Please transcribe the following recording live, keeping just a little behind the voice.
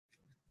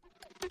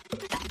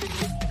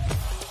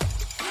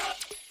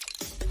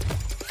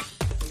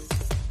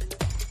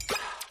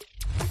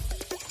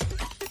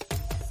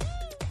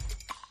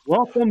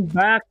Welcome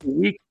back to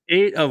week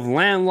 8 of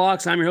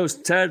Landlocks. I'm your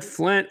host, Ted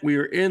Flint. We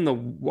are in the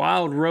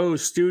Wild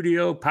Rose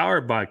studio,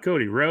 powered by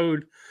Cody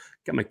Road.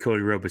 Got my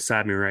Cody Road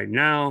beside me right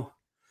now.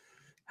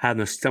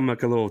 Having a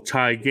stomach a little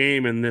tie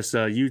game in this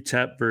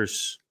UTEP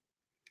versus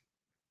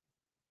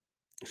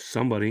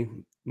somebody,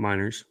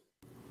 Miners.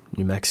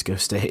 New Mexico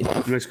State.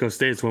 New Mexico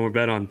State is one we're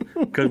bet on.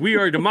 Because we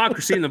are a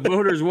democracy and the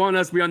voters want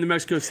us to be on New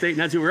Mexico State, and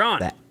that's who we're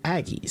on. The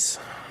Aggies.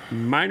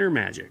 Miner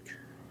Magic.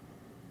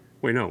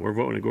 Wait, no, we're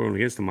going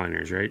against the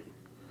Miners, right?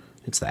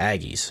 It's the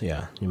Aggies,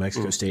 yeah. New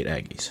Mexico State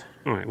Aggies.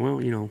 All right,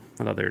 well,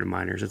 I thought they were the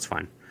Miners. It's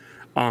fine.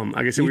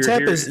 Like I said,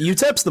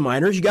 UTEP's the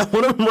Miners. You got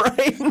one of them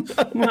right.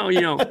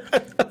 Well,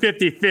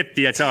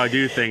 50-50. That's how I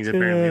do things,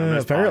 apparently. On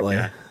this apparently.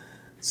 Podcast.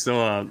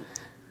 So,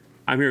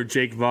 I'm here with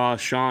Jake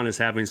Voss. Sean is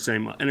having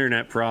some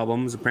internet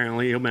problems,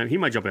 apparently. He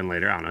might jump in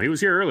later. I don't know. He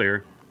was here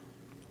earlier.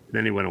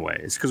 Then he went away.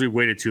 It's because we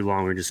waited too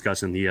long. We were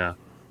discussing the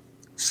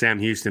Sam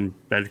Houston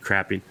bed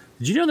crapping.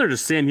 Did you know there's a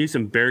Sam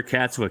Houston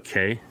Bearcats with a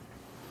K?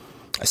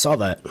 I saw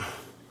that.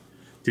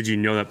 Did you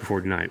know that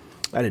before tonight?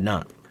 I did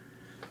not.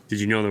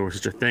 Did you know there was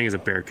such a thing as a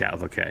Bearcat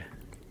with a K?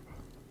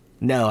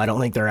 No, I don't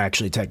think there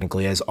actually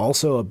technically is.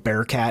 Also, a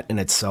Bearcat in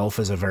itself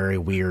is a very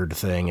weird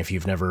thing if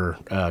you've never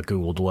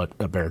Googled what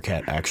a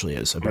Bearcat actually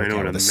is. I know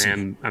what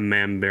a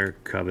man bear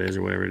cub is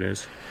or whatever it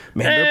is.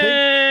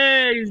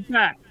 Hey, he's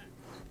back.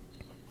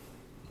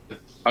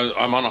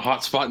 I'm on a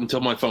hot spot until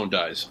my phone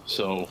dies,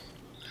 so...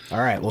 All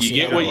right, we'll see.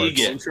 You get what you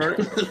get. You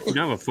don't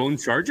have a phone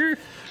charger?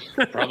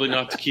 Probably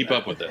not to keep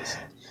up with this.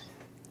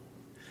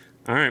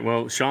 All right,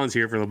 well, Sean's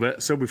here for a little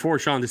bit. So before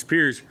Sean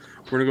disappears,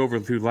 we're going to go over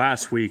through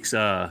last week's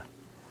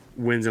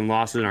wins and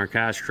losses in our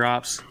cash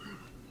crops.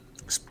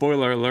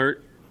 Spoiler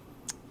alert,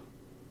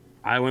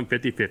 I went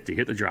 50-50.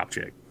 Hit the drop,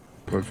 Jake.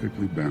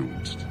 Perfectly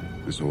balanced,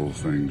 as all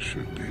things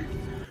should be.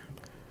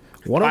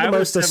 One of the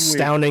most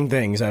astounding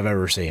things I've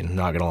ever seen,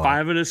 not going to lie.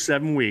 5 of the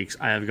 7 weeks,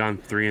 I have gone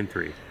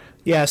 3-3.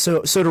 Yeah, so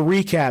to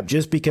recap,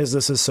 just because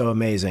this is so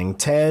amazing,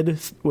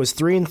 Ted was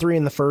 3-3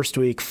 in the first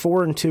week,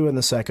 4-2 in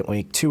the second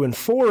week,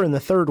 2-4 in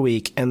the third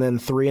week, and then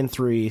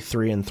 3-3,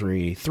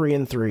 3-3,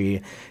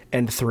 3-3,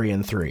 and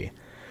 3-3,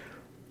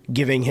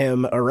 giving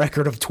him a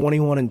record of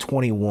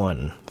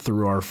 21-21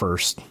 through our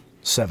first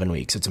 7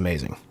 weeks. It's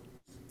amazing.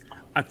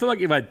 I feel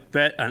like if I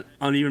bet an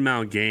uneven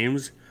amount of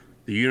games,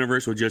 the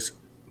universe would just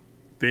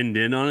bend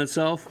in on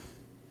itself,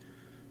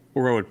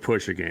 or I would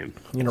push a game.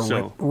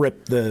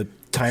 Rip the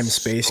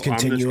time-space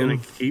continuum. I'm just going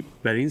to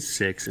keep betting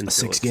 6 until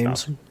 6 it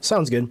games. stops.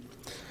 Sounds good.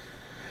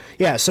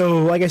 Yeah,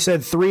 so like I said,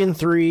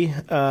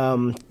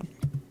 3-3.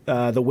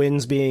 The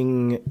wins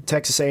being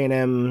Texas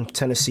A&M,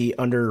 Tennessee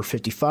under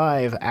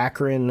 55,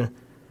 Akron,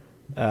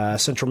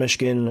 Central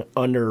Michigan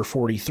under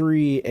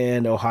 43,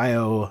 and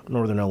Ohio,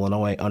 Northern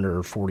Illinois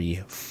under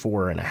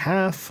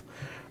 44.5.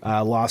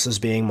 Losses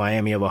being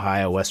Miami of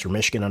Ohio, Western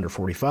Michigan under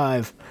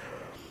 45.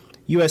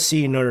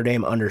 USC, Notre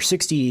Dame under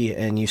 60,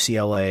 and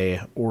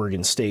UCLA,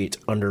 Oregon State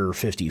under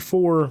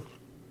 54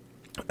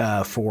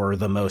 for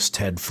the most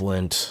Ted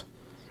Flint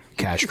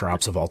cash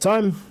crops of all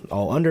time.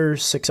 All unders,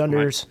 6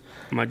 unders.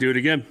 Might do it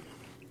again.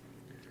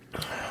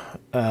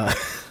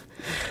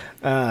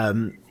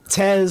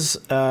 Tez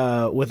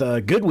with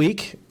a good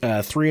week,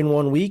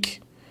 3-1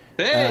 week.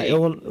 Hey!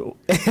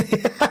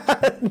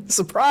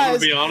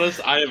 Surprise! To be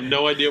honest, I have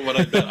no idea what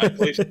I bet. I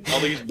placed all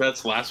these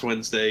bets last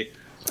Wednesday.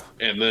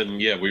 And then,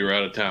 we were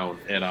out of town,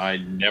 and I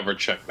never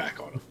checked back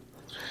on them.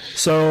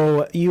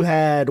 So you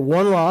had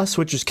one loss,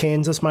 which is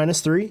Kansas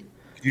 -3.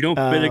 You don't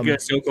bet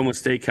against Oklahoma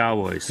State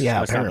Cowboys. Yeah,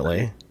 that's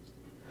apparently.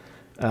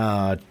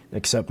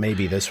 Except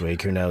maybe this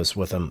week. Who knows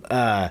with them.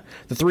 The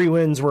 3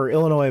 wins were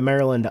Illinois,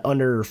 Maryland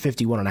under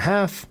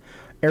 51.5,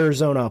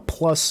 Arizona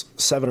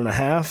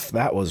 +7.5.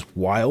 That was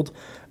wild.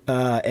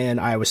 And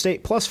Iowa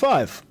State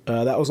 +5.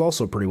 That was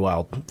also pretty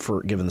wild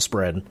for given the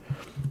spread.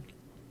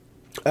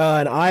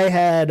 And I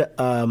had.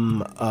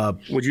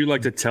 Would you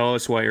like to tell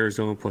us why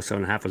Arizona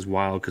 +7.5 is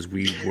wild? Because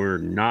we were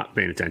not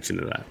paying attention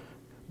to that.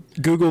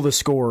 Google the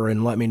score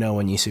and let me know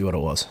when you see what it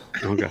was.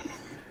 Okay.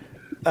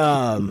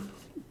 I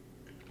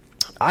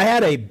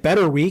had a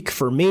better week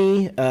for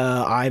me.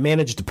 I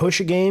managed to push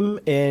a game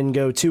and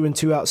go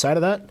 2-2 outside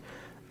of that.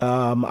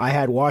 I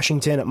had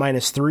Washington at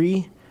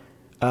 -3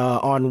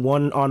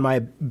 on my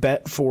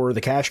bet for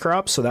the cash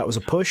crop, so that was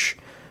a push.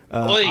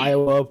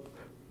 Iowa.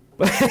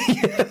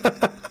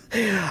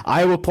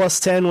 Iowa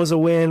 +10 was a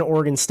win.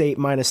 Oregon State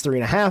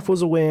 -3.5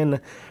 was a win.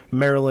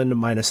 Maryland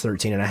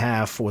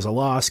 -13.5 was a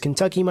loss.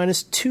 Kentucky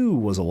 -2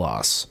 was a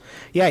loss.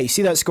 Yeah, you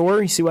see that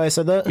score? You see why I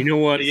said that? You know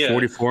what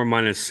 44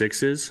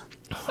 -6 is?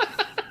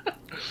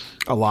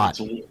 A lot.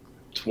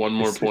 It's one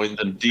more point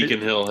than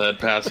Deacon Hill had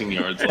passing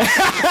yards.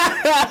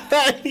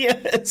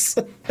 Yes.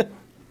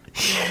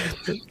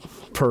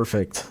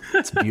 Perfect.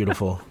 It's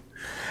beautiful.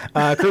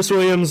 Chris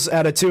Williams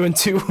at a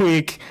 2-2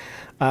 week.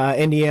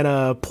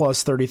 Indiana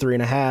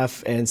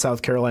 +33.5 and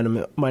South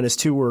Carolina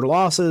 -2 were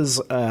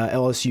losses.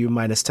 LSU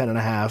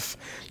 -10.5,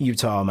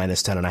 Utah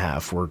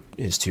 -10.5 were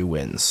his 2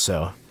 wins.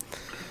 So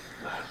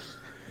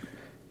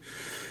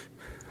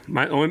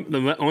The only thing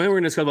we're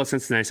going to discuss about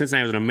Cincinnati.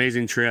 Cincinnati was an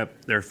amazing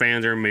trip. Their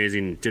fans are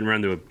amazing. Didn't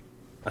run into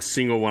a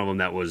single one of them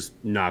that was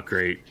not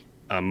great.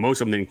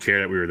 Most of them didn't care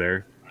that we were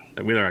there.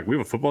 We were like, we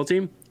have a football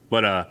team,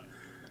 but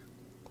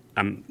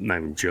I'm not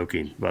even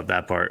joking about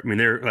that part. I mean,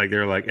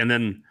 they're like, and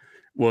then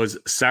was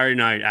Saturday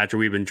night after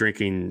we've been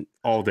drinking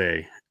all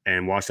day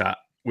and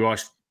we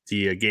watched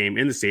the game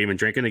in the stadium and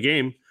drinking the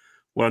game.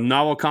 What a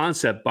novel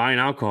concept, buying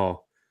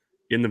alcohol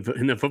in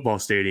the football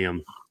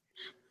stadium.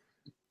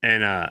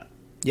 And an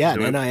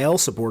NIL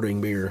supporting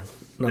beer.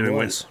 Then we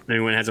went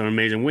and had some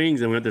amazing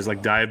wings, and we went to this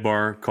like dive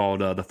bar called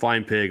the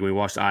Flying Pig, and we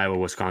watched the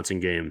Iowa-Wisconsin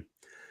game.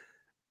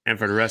 And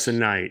for the rest of the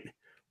night,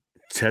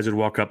 Tez would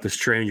walk up to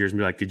strangers and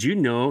be like, "Did you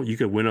know you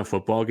could win a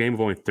football game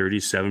with only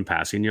 37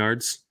 passing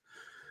yards?"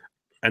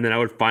 And then I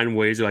would find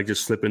ways to like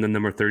just slip in the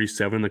number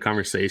 37 in the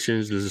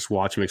conversations to just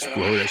watch him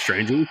explode at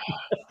strangers.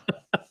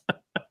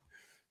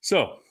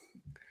 So,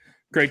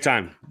 great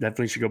time.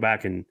 Definitely should go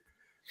back. And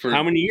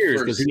how many years?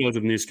 Because who knows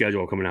with the new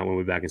schedule coming out when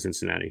we're back in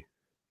Cincinnati.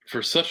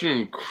 For such an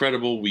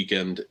incredible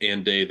weekend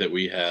and day that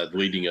we had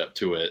leading up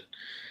to it,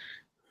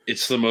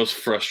 it's the most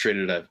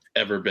frustrated I've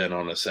ever been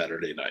on a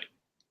Saturday night.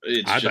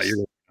 I thought you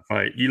were going to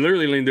fight. You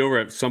literally leaned over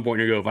at some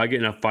point and you go, if I get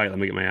in a fight, let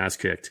me get my ass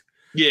kicked.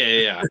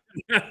 Yeah.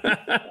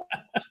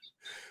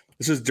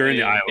 This is during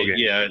the Iowa game.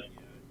 Yeah.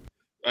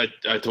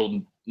 I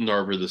told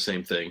Narver the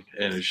same thing.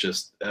 And it's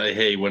just,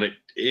 hey, when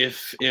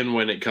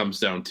it comes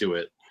down to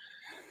it,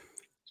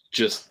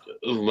 just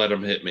let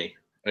them hit me.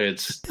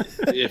 It's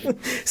if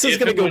this is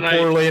going to go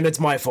poorly and it's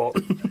my fault.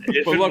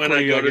 If and when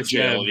I go to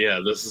jail,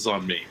 this is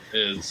on me.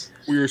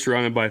 We were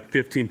surrounded by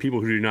 15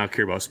 people who do not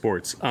care about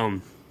sports.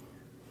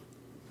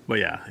 But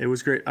yeah, it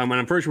was great. And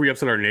I'm pretty sure we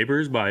upset our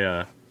neighbors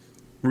by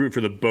rooting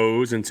for the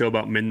Bows until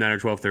about midnight or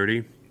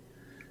 12:30.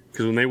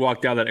 Because when they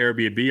walked out of that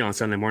Airbnb on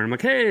Sunday morning, I'm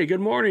like, "Hey,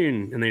 good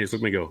morning," and they just look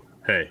at me and go,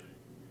 "Hey."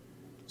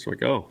 It's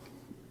like, "Oh,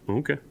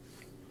 okay."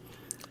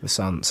 This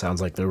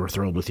sounds like they were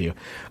thrilled with you.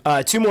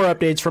 2 more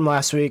updates from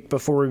last week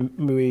before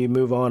we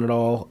move on at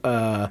all.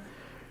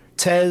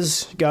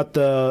 Tez got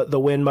the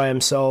win by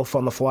himself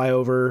on the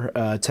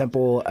flyover.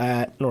 Temple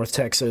at North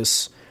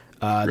Texas.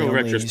 They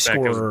only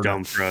scored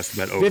dumb for us,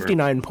 but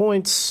 59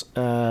 points.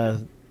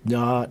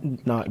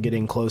 Not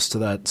getting close to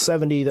that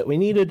 70 that we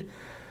needed.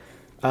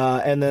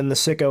 And then the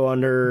Sicko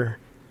under,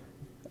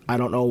 I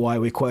don't know why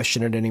we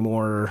question it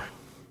anymore.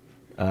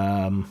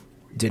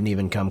 Didn't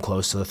even come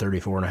close to the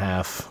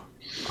 34.5.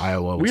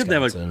 Iowa, we have to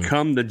have a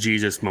come to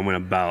Jesus moment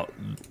about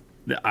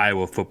the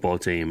Iowa football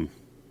team.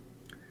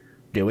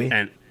 Do we?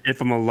 And if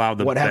I'm allowed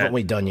to what haven't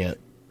we done yet?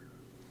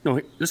 No,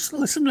 just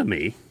listen to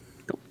me.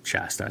 Don't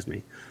chastise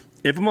me.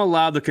 If I'm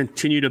allowed to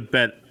continue to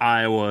bet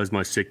Iowa as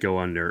my Sicko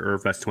under, or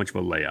if that's too much of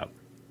a layup.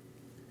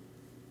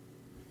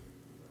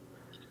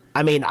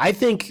 I mean, I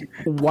think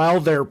while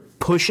they're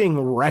pushing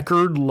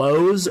record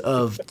lows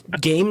of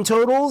game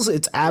totals,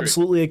 it's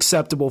absolutely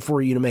acceptable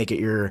for you to make it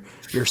your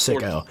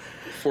Sicko.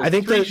 I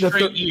think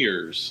the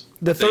years.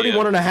 The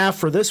 31.5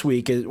 for this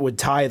week would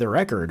tie the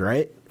record,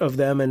 right? Of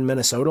them in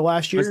Minnesota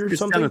last year or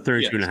something? It's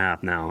down to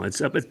 32.5 now.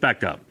 It's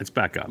back up. It's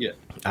back up. Yeah.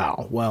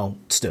 Oh, well,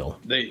 still.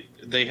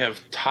 They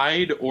have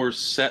tied or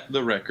set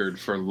the record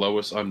for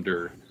lowest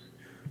under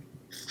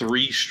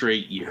 3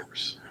 straight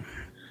years.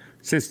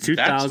 Since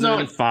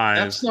 2005.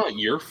 That's not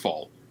your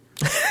fault.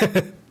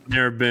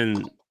 There have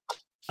been,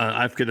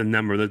 I forget the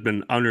number, there's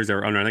been unders that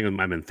are under, I think it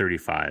might have been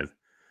 35.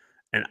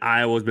 And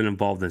Iowa's been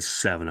involved in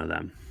 7 of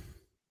them.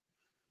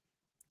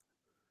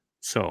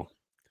 So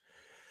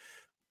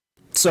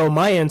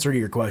my answer to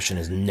your question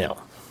is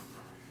no.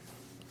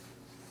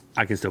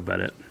 I can still bet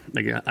it.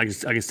 I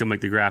can still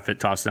make the graphic,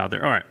 toss it out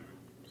there. All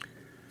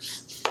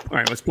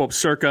right, let's pull up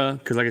Circa,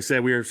 because like I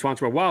said, we are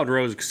sponsored by Wild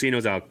Rose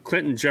Casinos out of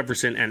Clinton,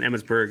 Jefferson, and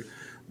Emmitsburg.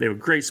 They have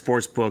great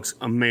sports books,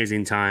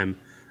 amazing time.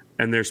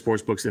 And their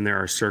sports books in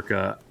there are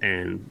Circa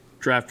and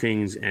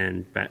DraftKings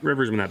and Bet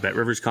Rivers. In that Bet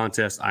Rivers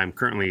contest, I'm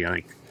currently, I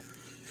think,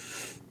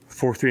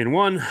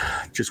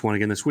 4-3-1. Just won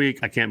again this week.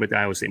 I can't bet the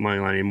Iowa State money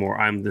line anymore.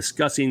 I'm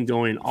discussing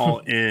going all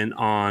in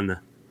on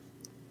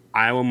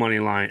Iowa money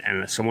line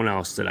and someone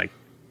else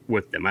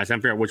with them. I have to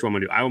figure out which one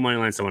I'm gonna do. Iowa money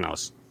line, someone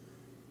else.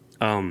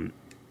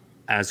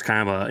 As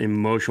kind of an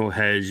emotional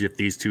hedge if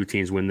these 2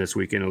 teams win this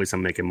weekend, at least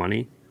I'm making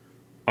money.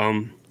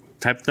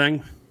 Type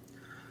thing.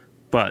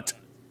 But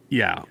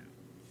yeah,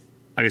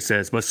 like I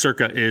said, but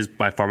Circa is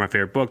by far my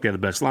favorite book. They have the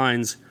best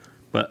lines.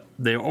 But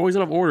they're always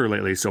out of order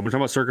lately. So we're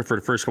talking about Circa for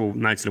the first couple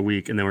nights of the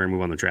week, and then we're going to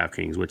move on to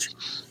DraftKings, which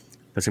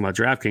the thing about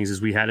DraftKings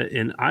is we had it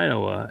in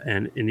Iowa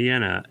and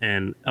Indiana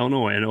and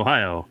Illinois and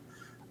Ohio.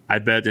 I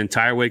bet the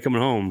entire way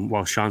coming home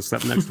while Sean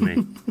slept next to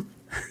me.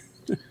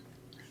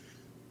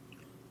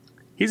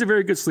 He's a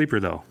very good sleeper,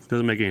 though.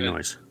 Doesn't make any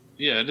noise.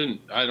 Yeah,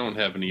 I don't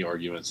have any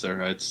arguments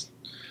there.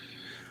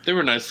 They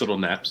were nice little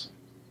naps.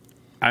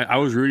 I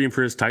was rooting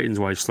for his Titans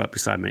while he slept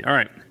beside me. All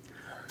right.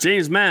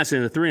 James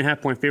Madison, the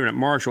 3.5-point favorite at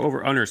Marshall.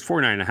 Over under is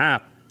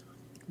 49.5.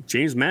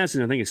 James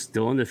Madison, I think, is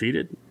still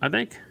undefeated. I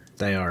think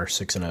they are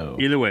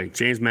 6-0. Either way,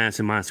 James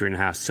Madison minus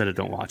 3.5. Said it.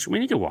 Don't watch. We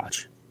need to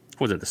watch.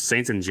 What was it? The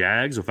Saints and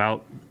Jags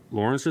without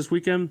Lawrence this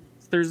weekend,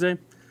 Thursday.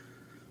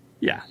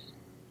 Yeah.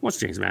 What's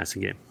James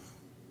Madison game?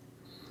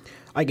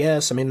 I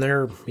guess. I mean,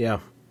 they're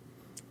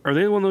Are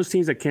they one of those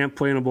teams that can't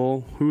play in a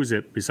bowl? Who is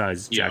it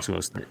besides Yeah.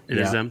 Jacksonville? It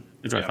is them.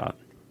 That's what I Yeah. thought.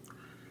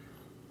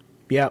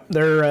 Yeah,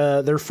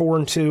 they're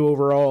 4-2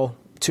 overall,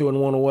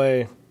 2-1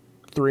 away,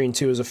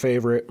 3-2 as a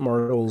favorite.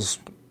 Marshall's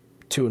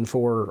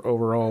 2-4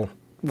 overall,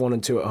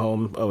 1-2 at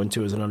home,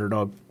 0-2 as an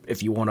underdog.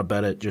 If you want to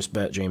bet it, just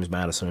bet James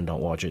Madison and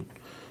don't watch it.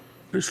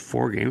 There's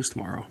 4 games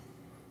tomorrow.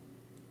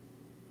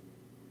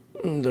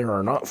 There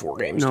are not 4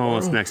 games. No, tomorrow.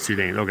 it's next 2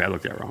 games. Okay, I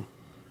looked at it wrong.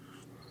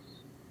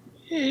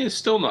 It's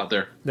still not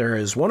there. There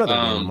is one other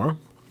game tomorrow.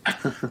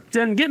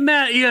 Then get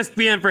mad at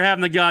ESPN for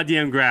having the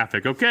goddamn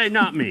graphic, okay?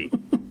 Not me.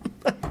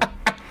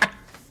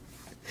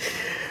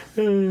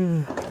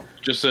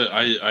 Just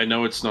I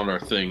know it's not our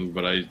thing,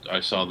 but I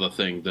saw the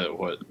thing that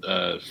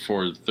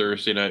for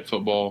Thursday night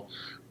football,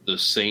 the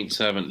Saints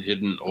haven't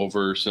hidden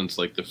over since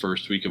like the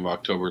first week of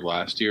October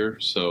last year.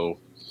 So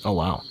Oh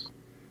wow.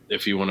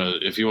 if you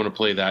wanna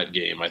play that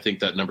game, I think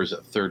that number's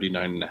at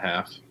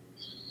 39.5.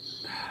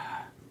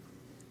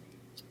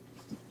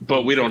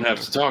 But we don't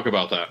have to talk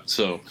about that.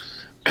 So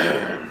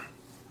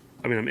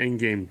I mean, I'm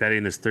in-game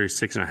betting this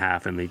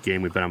 36.5 in the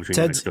game we bet on between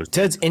New Mexico.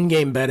 Ted's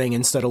in-game betting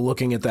instead of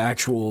looking at the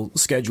actual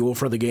schedule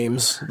for the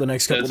games the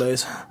next couple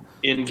days.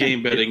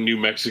 in-game betting New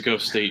Mexico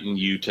State and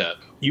UTEP.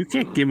 You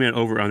can't give me an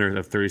over-under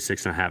of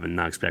 36.5 and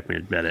not expect me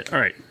to bet it. All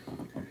right.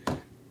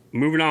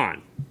 Moving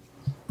on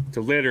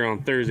to later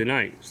on Thursday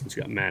night, since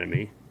you got mad at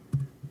me.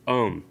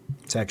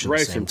 It's actually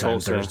Rice the same and time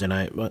Tulsa. Thursday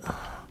night, but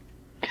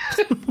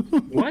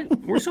What?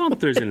 We're still on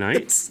Thursday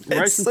night.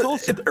 Rice and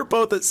Tulsa. they're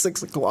both at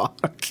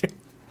 6:00.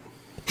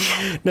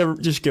 Never,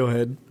 just go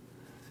ahead.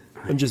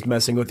 I'm just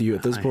messing with you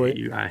at this point.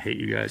 I hate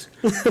you guys.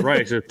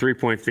 Rice, a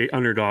 3-point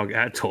underdog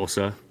at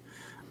Tulsa.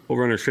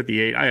 Over under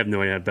 58. I have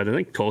no idea how to bet. I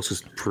think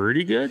Tulsa's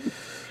pretty good.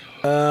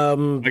 I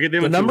get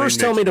them The at numbers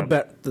tell me to next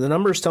bet. The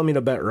numbers tell me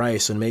to bet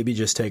Rice and maybe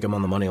just take him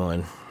on the money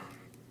line.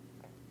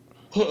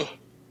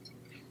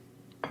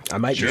 I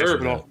might Sure. just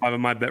Put all 5 of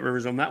my bet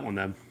rivers on that one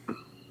then.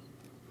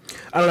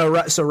 I don't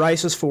know. So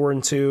Rice is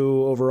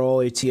 4-2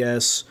 overall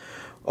ATS.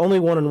 Only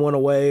 1-1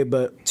 away,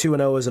 but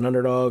 2-0 as an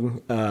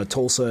underdog.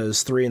 Tulsa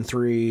is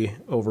 3-3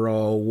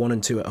 overall,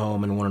 1-2 at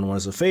home, and 1-1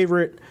 as a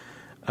favorite.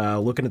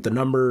 Looking at the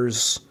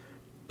numbers,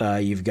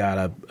 you've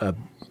got a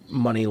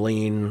money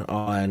lean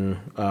on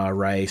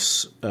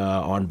Rice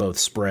on both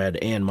spread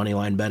and money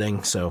line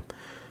betting. So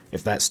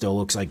if that still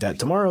looks like that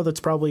tomorrow, that's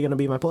probably going to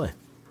be my play.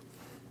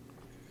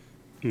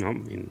 No, I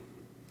mean,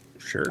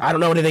 sure. I don't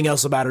know anything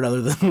else about it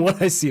other than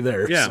what I see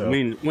there. Yeah, so. I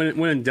mean, when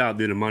in doubt,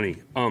 do the money.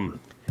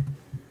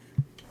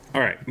 All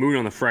right, moving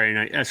on to Friday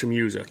night.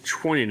 SMU is a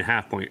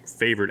 20.5 point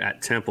favorite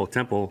at Temple.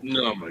 Temple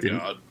Oh my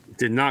God.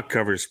 did not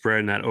cover the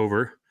spread in that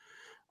over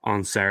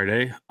on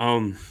Saturday.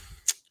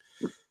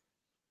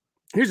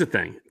 Here's the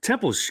thing.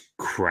 Temple's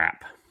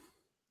crap.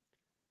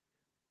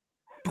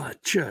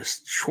 But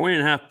just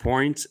 20.5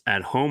 points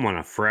at home on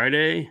a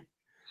Friday?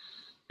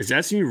 Is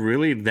SMU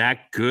really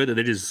that good that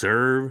they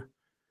deserve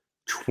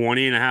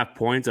 20.5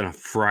 points on a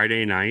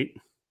Friday night?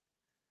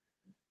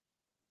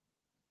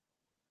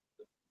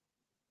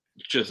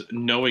 Just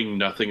knowing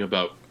nothing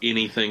about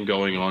anything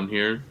going on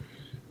here,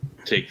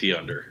 take the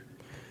under.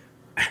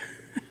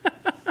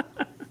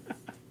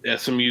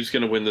 SMU's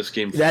going to win this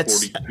game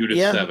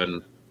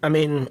 42-7. I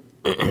mean,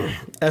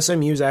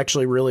 SMU's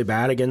actually really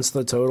bad against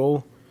the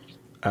total,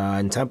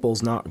 and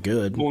Temple's not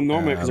good. Well,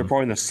 normally because they're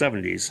probably in the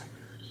 70s.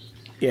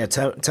 Yeah,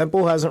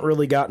 Temple hasn't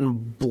really gotten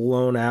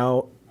blown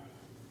out.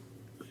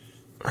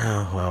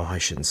 Oh, well, I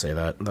shouldn't say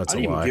that. That's I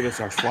a didn't lie. even give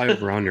us our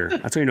flyover under.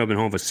 That's how you know I've been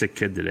home with a sick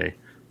kid today.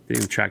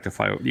 Didn't even track the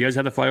flyover. You guys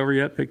have the flyover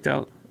yet picked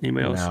out?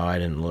 Anybody else? No, I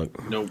didn't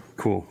look. Nope.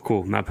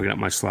 Cool. Not picking up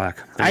my slack.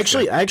 I Thanks,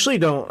 guys. actually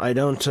don't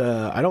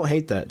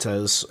hate that,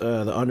 Tez.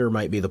 The under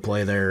might be the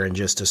play there, and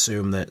just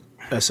assume that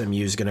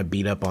SMU's going to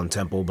beat up on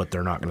Temple, but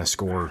they're not going to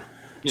score.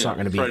 It's Yeah, not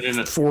going to Friday be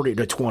night.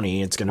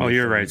 40-20. It's going to. Oh, be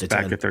you're right. It's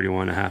back 30-10. at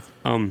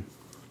 31.5.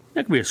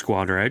 That could be a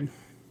squad ride. A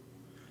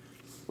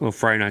little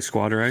Friday night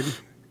squad ride.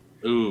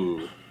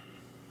 Ooh.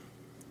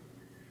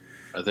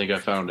 I think I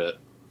found it,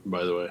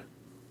 by the way.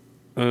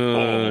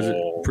 Is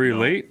it pretty no.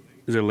 late?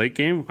 Is it a late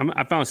game?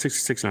 I found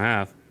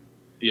 66.5.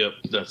 Yep,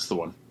 that's the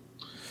one.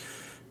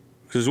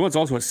 Because one's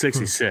also at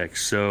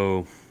 66.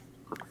 So,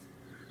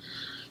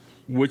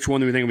 which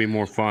one do we think will be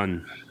more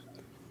fun?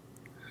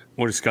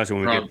 We'll discuss it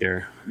when we get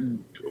there.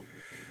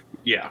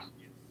 Yeah.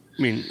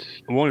 I mean,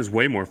 one is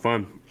way more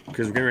fun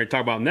because we're getting ready to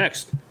talk about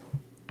next.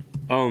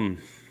 Well,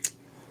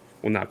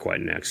 not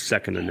quite next.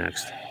 Second to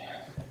next.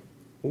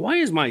 Why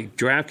is my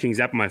DraftKings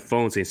app on my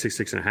phone saying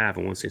 66.5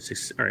 and one saying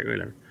 6? All right,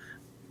 whatever.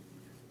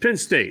 Penn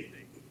State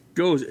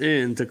goes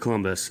into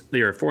Columbus.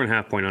 They are a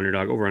 4.5 point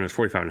underdog. Over on is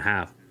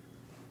 45.5.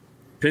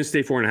 Penn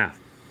State 4.5. I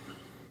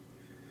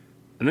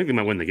think they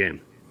might win the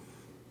game.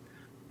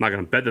 I'm not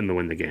going to bet them to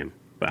win the game,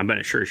 but I'm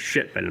betting sure as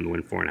shit betting them to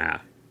win 4.5.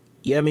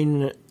 Yeah, I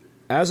mean,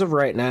 as of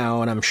right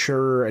now, and I'm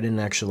sure I didn't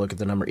actually look at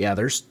the number. Yeah,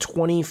 there's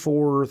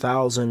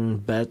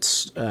 24,000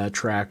 bets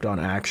tracked on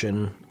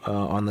action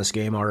on this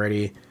game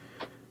already.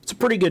 it's a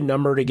pretty good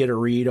number to get a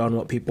read on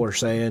what people are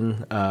saying.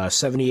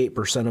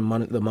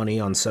 78% of the money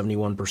on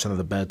 71% of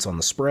the bets on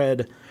the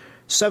spread,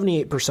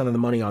 78% of the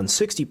money on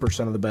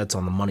 60% of the bets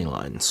on the money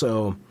line.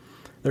 So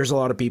there's a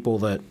lot of people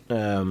that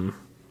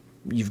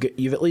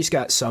you've at least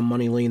got some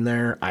money lean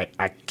there.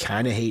 I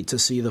kind of hate to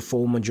see the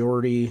full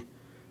majority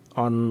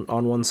on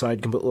one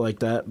side completely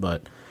like that,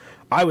 but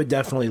I would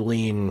definitely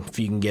lean if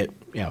you can get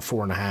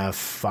 4.5,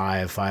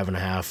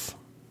 5.5.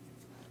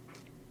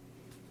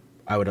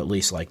 I would at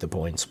least like the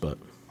points, but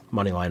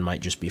money line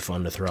might just be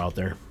fun to throw out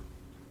there.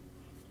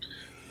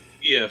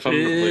 Yeah, if I'm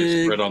going to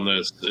play a spread on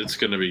this, it's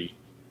going to be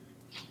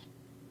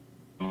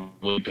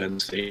Penn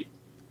State.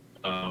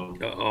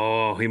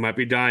 He might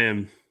be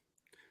dying.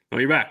 Oh,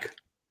 you're back.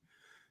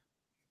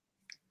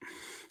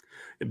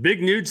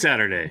 Big nude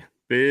Saturday.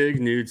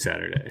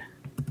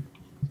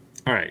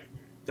 All right.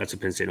 That's a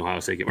Penn State Ohio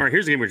State game. All right,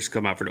 here's a game we're just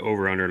come out for the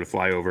over-under and the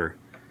flyover.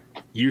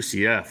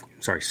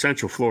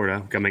 Central Florida.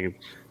 Got to make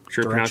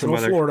sure to pronounce them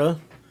by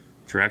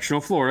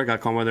Directional Florida. Got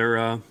to call them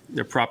by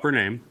their proper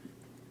name.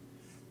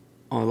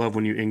 Oh, I love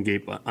when you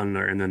in-game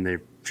under and then they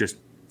just,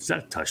 is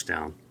that a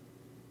touchdown?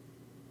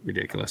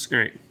 Ridiculous. All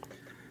right.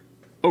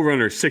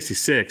 Over-under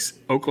 66.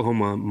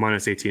 Oklahoma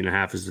minus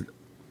 18.5 is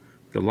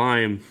the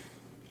line.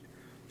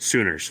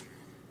 Sooners.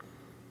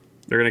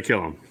 They're going to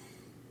kill them.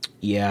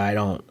 Yeah, I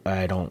don't.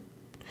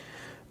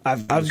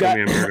 I've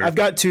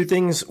got two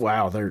things.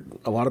 Wow,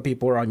 a lot of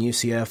people are on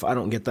UCF. I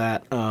don't get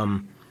that. I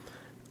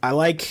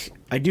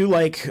do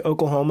like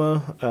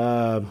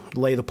Oklahoma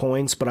lay the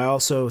points, but I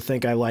also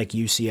think I like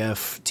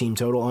UCF team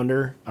total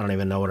under. I don't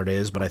even know what it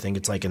is, but I think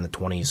it's like in the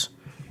 20s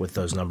with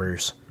those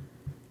numbers.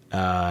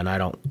 And I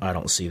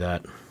don't see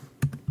that.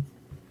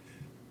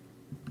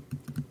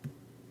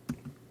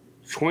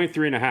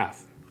 23.5.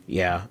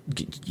 Yeah,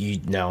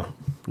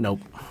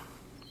 nope.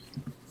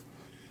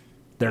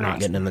 They're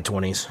not getting in the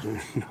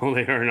 20s. No,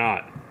 they are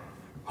not.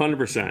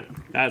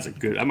 100%. That's a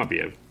good. That might be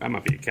a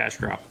cash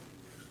crop.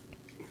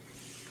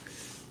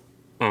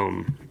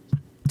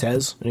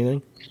 Tez,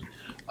 anything?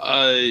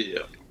 I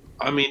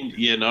mean,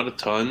 yeah, not a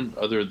ton.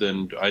 Other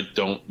than I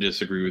don't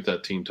disagree with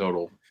that team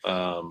total.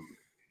 I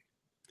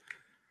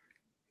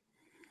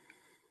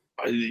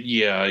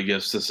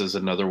guess this is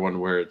another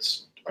one where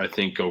I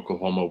think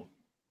Oklahoma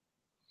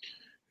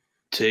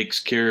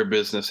takes care of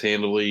business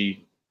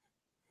handily.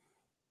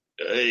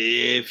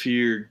 If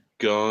you're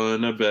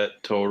gonna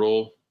bet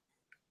total,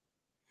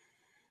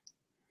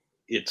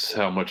 it's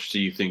how much do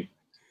you think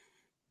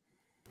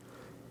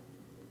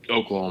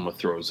Oklahoma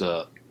throws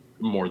up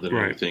more than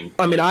anything?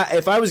 I mean,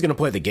 if I was going to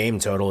play the game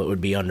total, it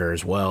would be under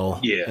as well.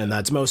 Yeah. And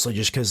that's mostly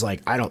just because, I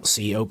don't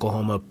see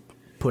Oklahoma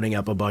putting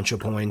up a bunch of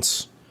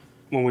points.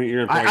 Well,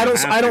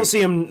 I don't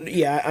see him.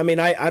 Yeah, I mean,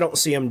 I don't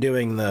see him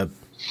doing the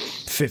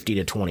 50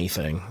 to 20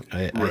 thing.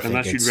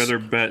 Unless you'd rather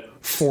bet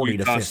 40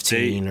 to 15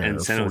 State or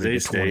and San 40 Jose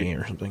to 20 State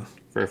or something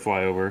for a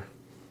flyover.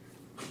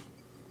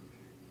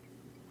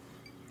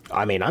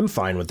 I mean, I'm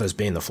fine with this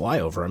being the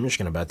flyover. I'm just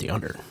going to bet the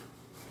under.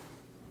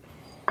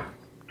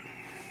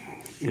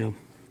 Yeah.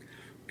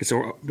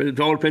 So it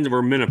all depends if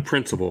we're men of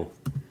principle,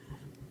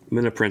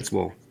 and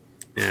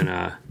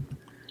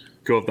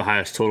go with the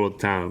highest total at the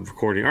time of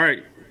recording. All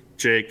right,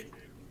 Jake,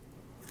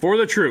 for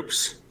the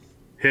troops,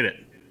 hit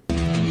it.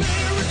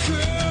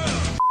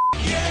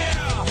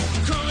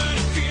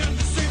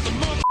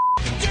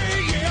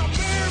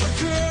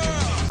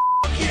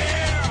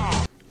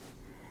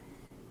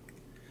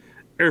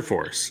 Air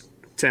Force,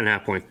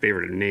 10.5 point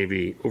favorite of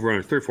Navy, over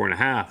under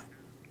 34.5.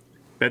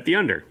 Bet the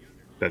under.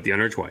 Bet the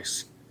under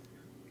twice.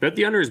 Bet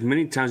the under as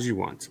many times as you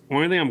want.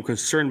 Only thing I'm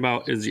concerned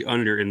about is the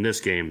under in this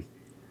game.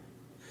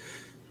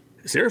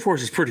 This Air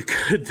Force is pretty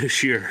good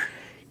this year.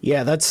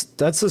 Yeah, that's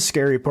the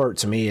scary part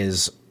to me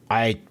is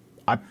I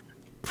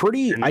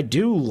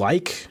do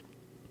like.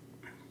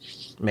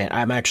 Man,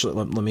 I'm actually.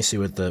 Let me see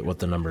what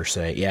the numbers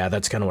say. Yeah,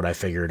 that's kind of what I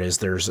figured. Is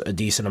there's a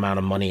decent amount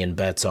of money in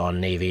bets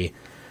on Navy.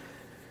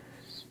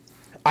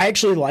 I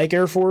actually like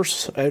Air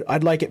Force.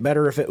 I'd like it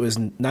better if it was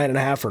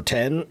 9.5 or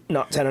 10,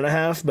 not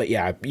 10.5. But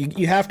yeah,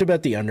 you have to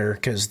bet the under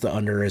because the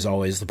under is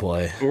always the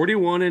play.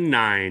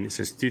 41-9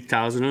 since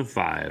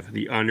 2005.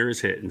 The under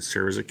is hit in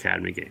Service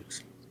Academy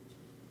games.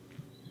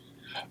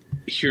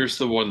 Here's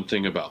the one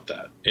thing about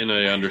that, and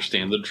I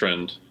understand the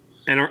trend.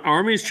 And our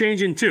Army's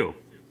changing too.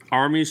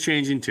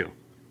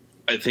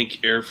 I think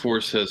Air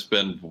Force has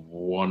been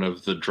one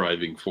of the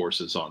driving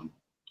forces on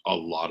a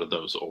lot of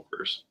those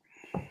overs.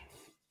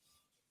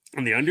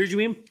 On the unders, you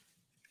mean?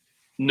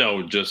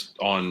 No, just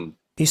on.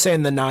 He's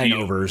saying the 9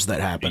 overs that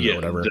happened or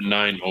whatever. The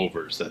 9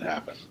 overs that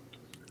happened.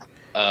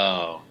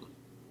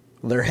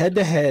 They're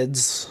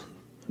head-to-heads.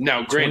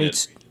 Now,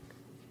 granted,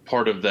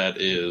 part of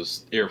that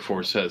is Air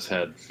Force has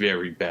had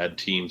very bad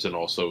teams and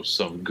also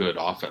some good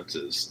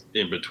offenses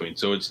in between.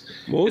 So it's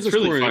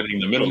really finding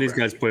the middle. When these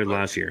guys played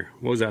last year,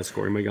 what was that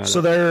score? So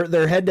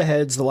they're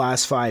head-to-heads the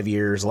last 5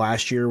 years.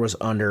 Last year was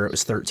under. It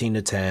was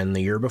 13-10.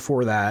 The year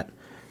before that,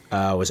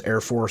 was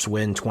Air Force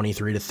win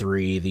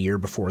 23-3. The year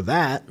before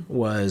that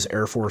was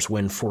Air Force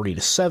win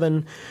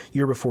 40-7.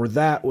 Year before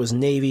that was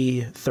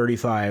Navy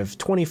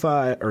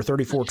 35-25 or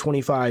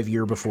 34-25.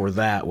 Year before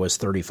that was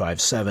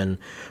 35-7.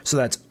 So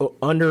that's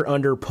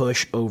under,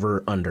 push,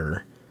 over,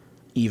 under,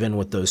 even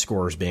with those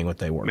scores being what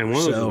they were. Man, one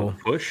of those was a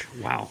push?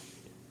 Wow.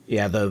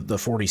 Yeah, the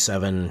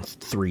 47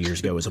 3 years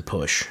ago was a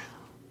push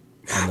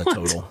on the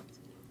total.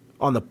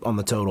 On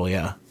the total,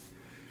 yeah.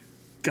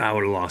 God, I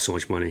would have lost so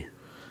much money.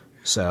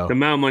 So the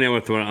amount of money I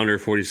would throw under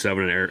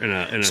 47 in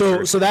a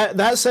so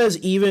that says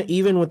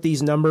even with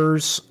these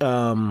numbers,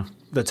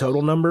 the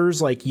total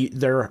numbers, like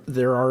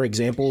there are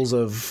examples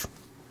of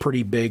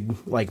pretty big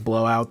like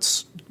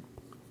blowouts,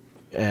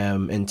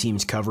 and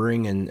teams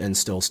covering and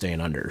still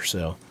staying under.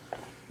 So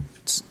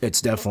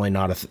it's definitely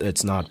not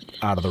it's not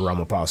out of the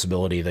realm of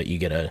possibility that you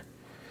get a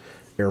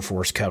Air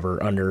Force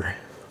cover under.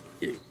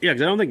 Yeah,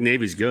 because I don't think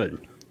Navy's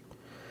good.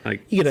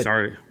 Like, you get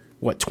sorry,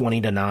 what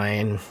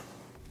 20-9.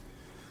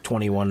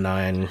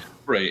 21-9.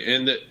 Right,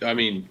 and I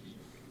mean,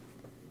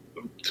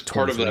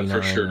 part of that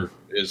for sure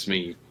is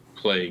me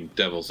playing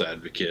devil's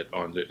advocate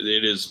on it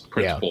is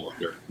principle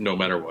under, no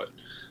matter what.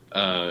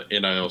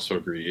 And I also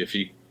agree, if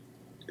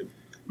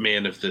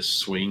this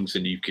swings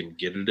and you can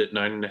get it at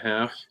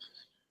 9.5.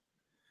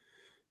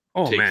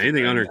 Oh man,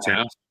 anything under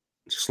 10,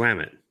 slam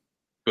it.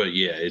 But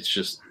yeah, it's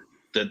just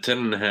that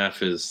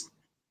 10.5 is.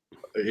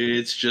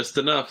 It's just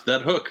enough.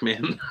 That hook,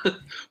 man.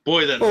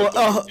 Boy, that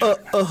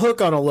hook. A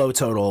hook on a low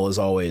total is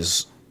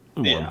always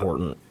more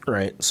important,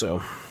 right?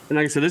 So, and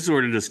like I said, this is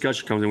where the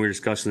discussion comes in. We're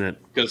discussing it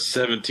because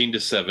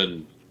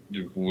 17-7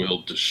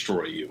 will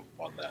destroy you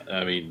on that.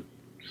 I mean,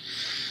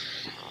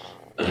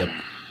 yep.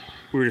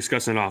 We were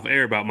discussing off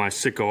air about my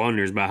sicko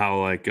unders, about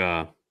how like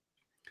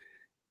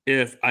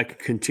if I could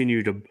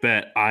continue to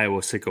bet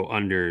Iowa sicko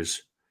unders,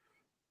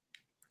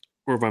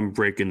 or if I'm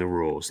breaking the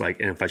rules,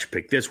 like, and if I should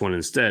pick this one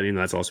instead,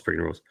 that's also breaking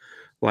the rules.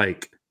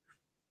 Like,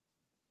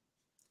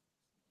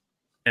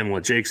 and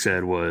what Jake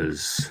said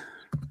was,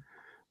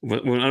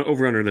 when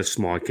over under this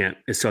small, it can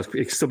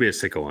still be a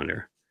sicko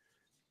under,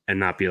 and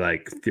not be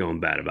like feeling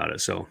bad about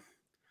it. So,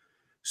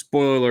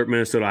 spoiler alert: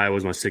 Minnesota Iowa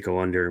was my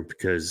sicko under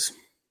because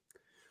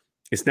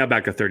it's now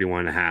back to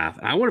 31.5.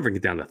 I wonder if it can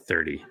get down to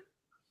 30.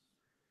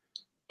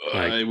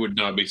 I would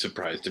not be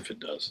surprised if it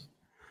does.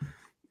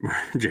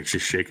 Jake's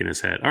just shaking his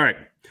head. All right.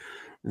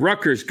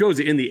 Rutgers goes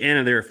to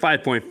Indiana. They're a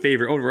 5-point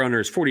favorite. Over under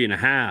is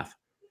 40.5.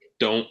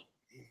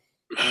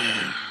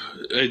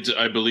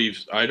 I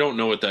believe, I don't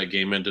know what that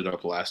game ended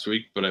up last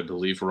week, but I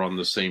believe we're on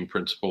the same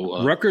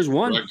principle. Rutgers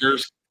won.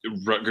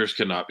 Rutgers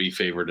cannot be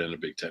favored in a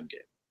Big Ten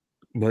game.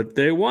 But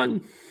they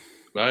won.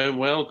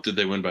 Well, did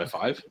they win by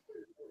 5?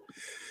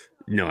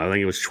 No, I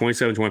think it was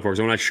 27-24.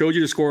 So when I showed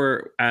you the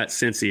score at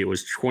Cincy, it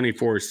was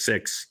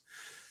 24-6.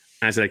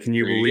 I said, can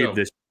you believe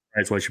this?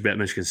 That's why you should bet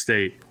Michigan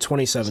State.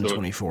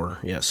 27-24,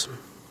 yes.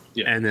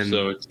 Yeah, and then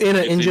so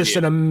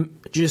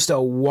just a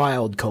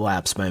wild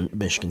collapse by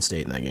Michigan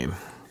State in that game.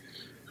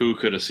 Who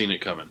could have seen it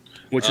coming?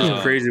 Which is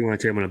crazy when I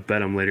tell you I'm going to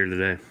bet them later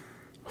today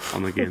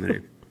on the game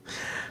today.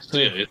 So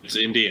yeah, it's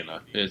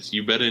Indiana.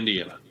 You bet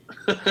Indiana.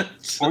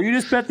 Or you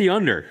just bet the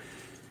under.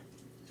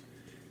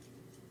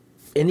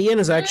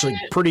 Indiana's actually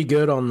pretty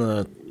good on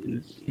the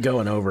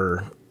going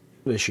over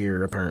this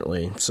year,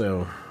 apparently.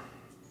 So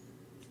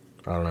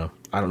I don't know.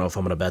 I don't know if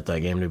I'm going to bet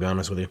that game, to be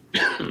honest with you.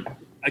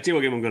 I tell you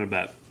what game I'm going to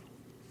bet.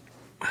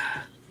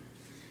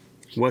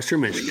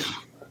 Western Michigan.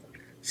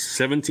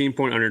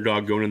 17-point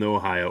underdog going into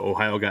Ohio.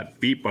 Ohio got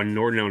beat by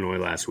Northern Illinois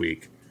last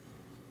week.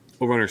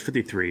 Over-under is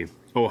 53.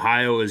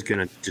 Ohio is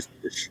going to just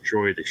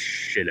destroy the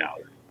shit out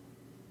of it.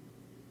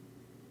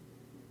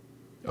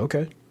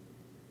 Okay.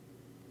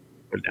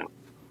 Put it down.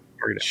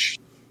 Mark it down.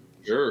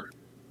 Sure.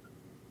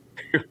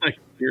 You're like,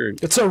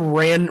 it's a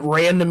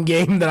random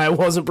game that I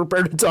wasn't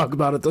prepared to talk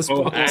about at this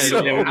point. Because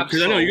I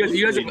know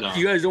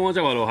you guys don't want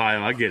to talk about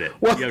Ohio. I get it.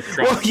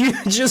 You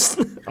just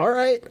all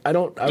right. I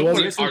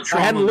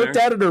hadn't looked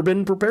at it or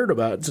been prepared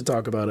to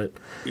talk about it.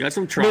 You got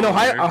some trauma.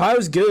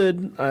 Ohio's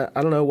good.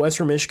 I don't know.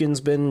 Western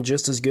Michigan's been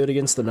just as good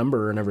against the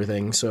number and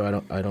everything. So I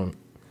don't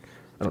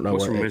know.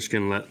 Western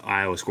Michigan let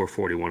Iowa score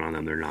 41 on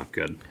them. They're not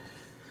good.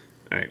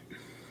 All right.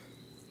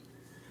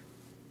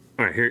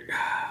 Here,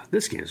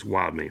 this game has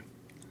wowed me.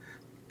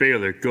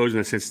 Baylor goes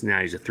into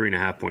Cincinnati. He's a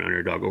 3.5-point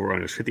underdog. Over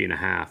under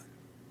 50.5.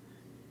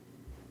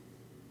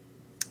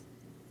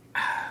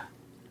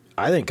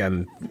 I think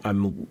I'm.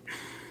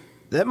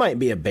 That might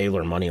be a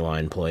Baylor money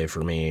line play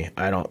for me.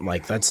 I don't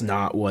like. That's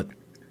not what.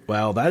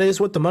 Well, that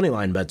is what the money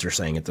line bets are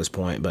saying at this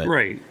point. But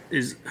right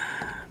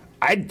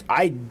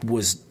I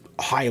was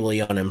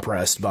highly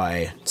unimpressed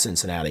by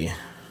Cincinnati.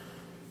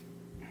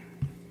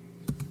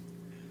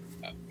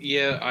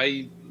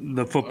 Yeah,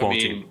 the football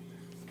team.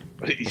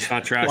 It's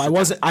not trash.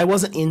 Well, I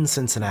wasn't in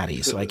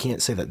Cincinnati, so I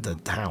can't say that the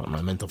town.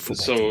 I meant the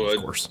football team,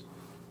 of course.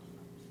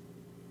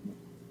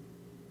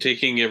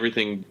 Taking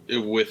everything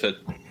with a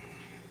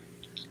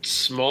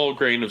small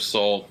grain of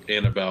salt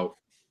and about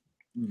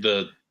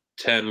the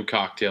 10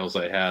 cocktails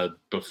I had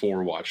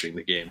before watching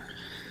the game.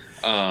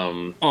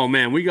 Oh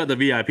man, we got the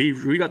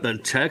VIP. We got the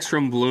text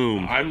from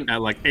Bloom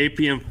at like 8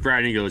 p.m.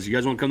 Friday. He goes, "You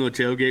guys want to come to a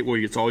tailgate where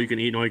it's all you can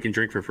eat and all you can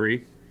drink for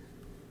free?"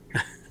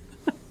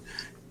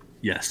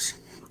 Yes.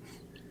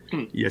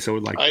 Yes, I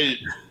would like.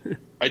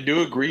 I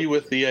do agree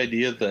with the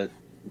idea that.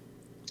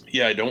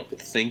 Yeah, I don't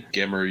think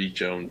Emory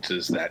Jones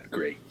is that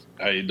great.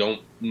 I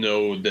don't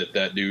know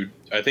that dude.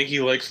 I think he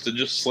likes to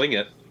just sling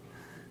it.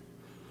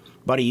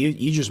 Buddy,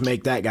 you just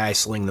make that guy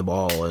sling the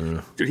ball,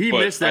 and dude, he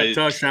missed that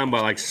touchdown by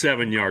like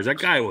 7 yards. That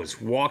guy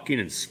was walking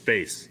in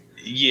space.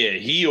 Yeah,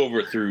 he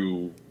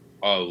overthrew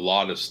a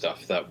lot of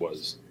stuff that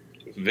was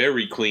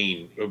very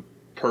clean,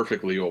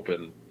 perfectly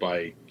open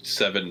by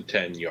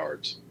 7-10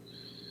 yards.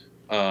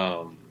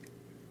 But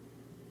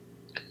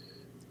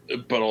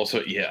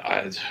also,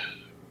 yeah,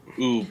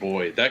 ooh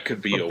boy, that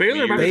could be a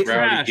Baylor weird,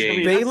 rowdy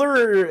game.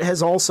 Baylor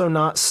has also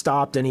not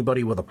stopped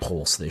anybody with a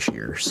pulse this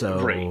year,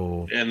 so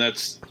right. And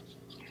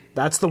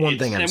that's the one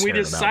thing I'm and scared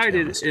we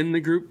decided about, in the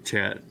group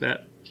chat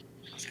that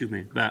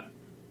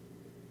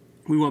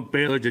we want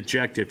Baylor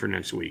dejected for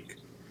next week.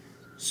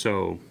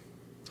 So,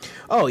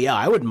 oh yeah,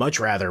 I would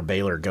much rather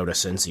Baylor go to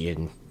Cincy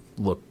and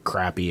look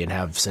crappy and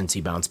have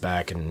Cincy bounce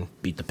back and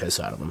beat the piss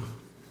out of them.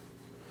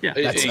 Yeah,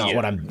 that's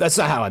not That's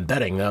not how I'm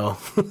betting, though.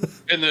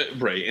 and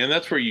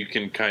that's where you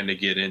can kind of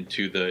get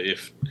into the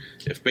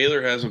if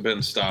Baylor hasn't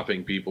been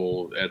stopping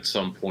people at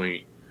some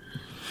point,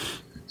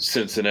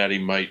 Cincinnati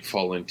might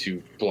fall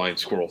into blind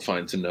squirrel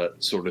finds a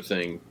nut sort of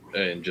thing,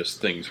 and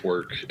just things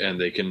work, and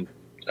they can.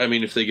 I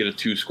mean, if they get a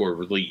 2-score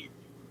lead,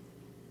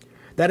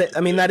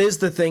 that is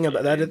the thing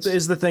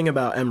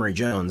about Emory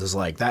Jones is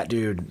like that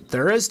dude.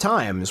 There is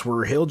times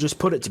where he'll just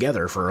put it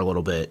together for a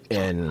little bit,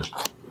 and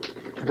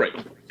right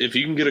if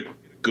you can get a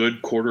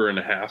good quarter and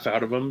a half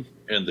out of him,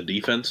 and the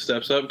defense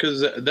steps up,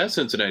 because that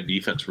Cincinnati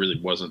defense really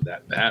wasn't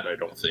that bad. I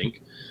don't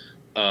think.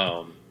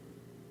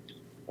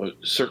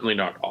 Certainly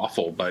not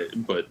awful,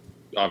 but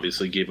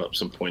obviously gave up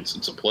some points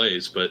and some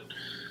plays. But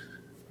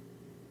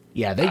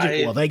yeah,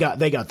 they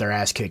got their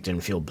ass kicked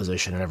in field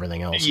position and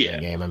everything else in the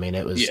game. I mean,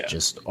 it was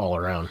just all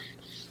around.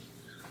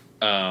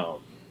 But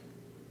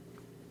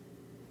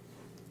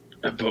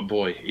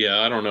boy, yeah,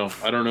 I don't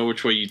know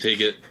which way you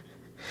take it.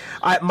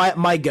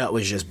 My gut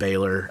was just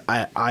Baylor.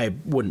 I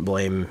wouldn't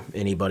blame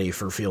anybody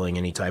for feeling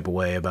any type of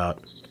way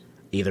about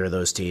either of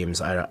those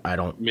teams. I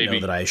don't know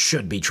that I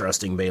should be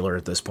trusting Baylor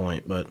at this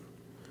point, but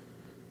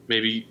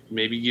maybe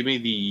give me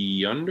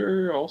the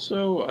under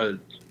also,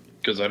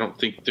 because I don't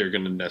think they're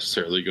going to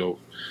necessarily go.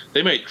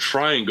 They might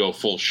try and go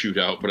full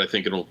shootout, but I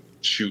think it'll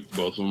shoot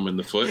both of them in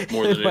the foot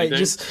more than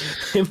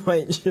anything. It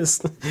might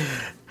just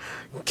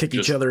kick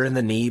each other in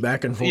the knee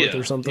back and forth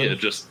or something. Yeah,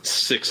 just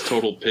 6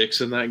 total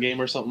picks in that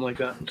game or something like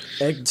that.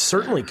 It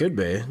certainly could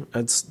be.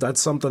 That's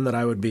something that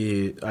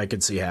I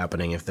could see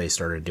happening if they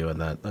started doing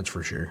that. That's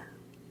for sure.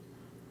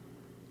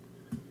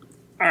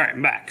 All right,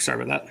 I'm back.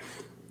 Sorry about that.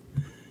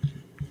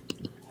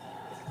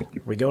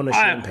 We going to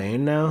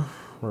Champaign now?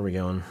 Where are we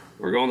going?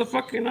 We're going to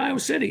fucking Iowa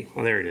City.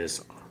 Oh, there it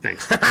is.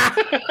 Thanks.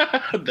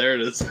 There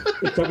it is.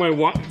 took my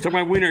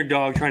winter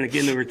dog trying to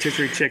get into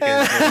rotisserie chicken. So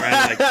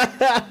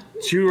I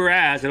chew her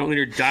ass. I don't let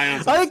her die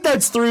on. I think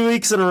that's 3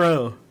 weeks in a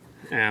row.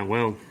 Yeah,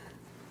 well.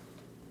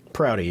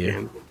 Proud of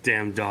you.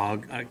 Damn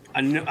dog.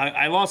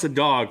 I lost a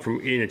dog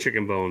from eating a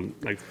chicken bone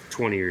like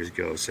 20 years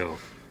ago. So,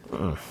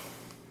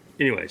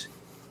 anyways,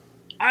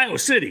 Iowa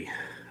City.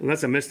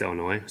 Unless I missed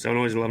Illinois. So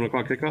Illinois is 11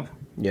 o'clock kickoff?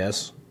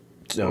 Yes.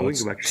 No, we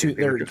can go back to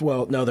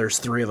there's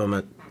 3 of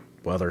them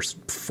there's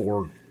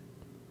 4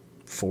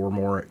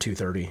 more at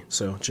 2:30.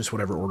 So just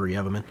whatever order you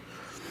have them in.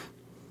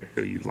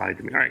 So you lied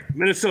to me. All right,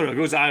 Minnesota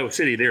goes to Iowa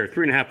City. They're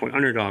 3.5 point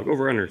underdog.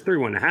 Over under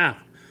 31.5.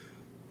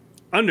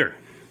 Under.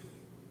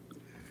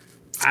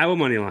 Iowa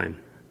money line.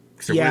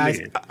 Yeah,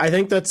 I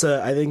think that's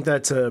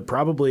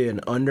probably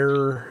an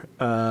under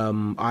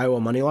Iowa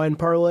money line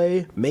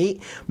parlay.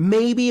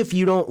 Maybe if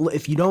you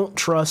don't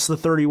trust the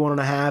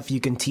 31.5, you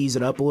can tease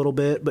it up a little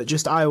bit, but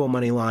just Iowa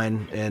money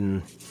line,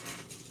 and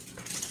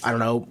I don't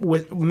know,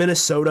 with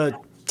Minnesota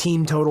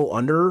team total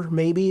under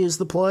maybe is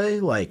the play.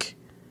 Like,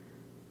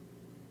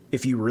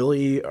 if you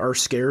really are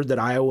scared that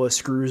Iowa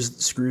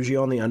screws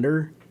you on the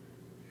under.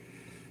 I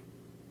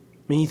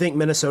mean, you think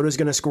Minnesota's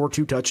going to score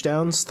 2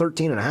 touchdowns?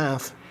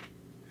 13.5.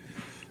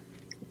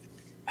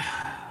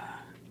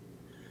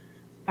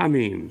 I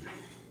mean,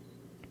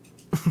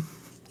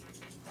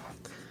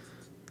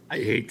 I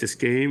hate this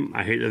game.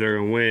 I hate that they're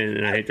going to win,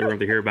 and I hate that we're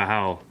going to hear about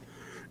how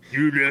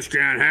you just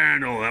can't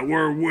handle that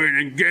we're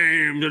winning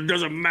games. It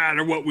doesn't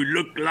matter what we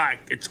look like.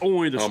 It's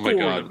only the score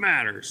that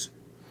matters.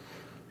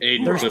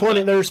 There's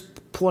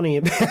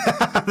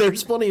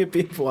plenty of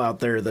people out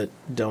there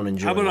that don't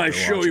enjoy. How about I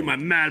show you my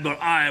Mad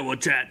About Iowa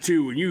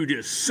tattoo and you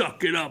just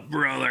suck it up,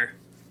 brother?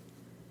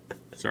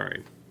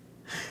 Sorry.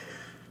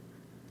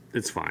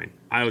 It's fine.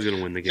 I was going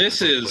to win the game.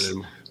 This is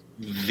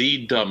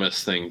the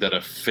dumbest thing that a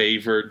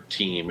favored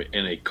team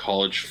in a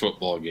college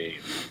football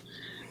game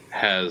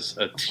has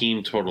a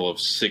team total of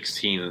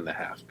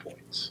 16.5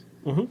 points.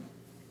 Mm-hmm.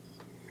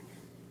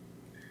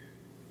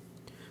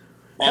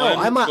 Hell,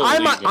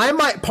 I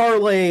might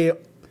parlay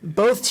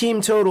both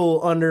team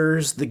total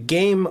unders, the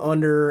game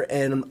under,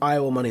 and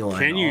Iowa money line.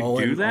 Can you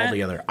do that? All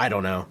together? I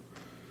don't know.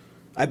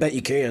 I bet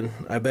you can.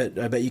 I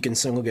bet you can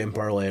single game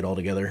parlay it all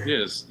together.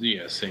 Yes,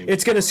 yeah, same.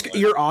 It's gonna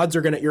your odds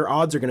are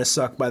gonna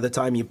suck by the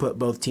time you put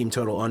both team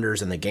total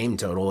unders and the game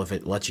total if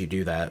it lets you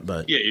do that.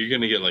 But yeah, you're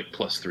gonna get like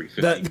plus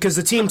 350 because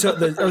the team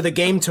or the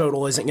game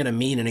total isn't gonna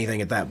mean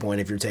anything at that point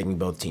if you're taking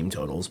both team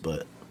totals.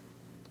 But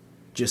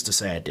just to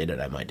say I did it,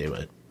 I might do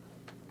it.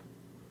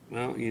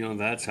 Well,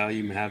 that's how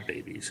you have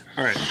babies.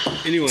 All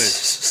right.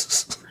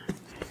 Anyways.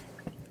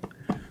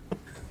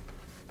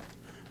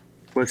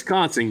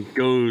 Wisconsin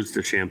goes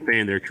to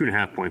Champaign. They're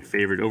 2.5-point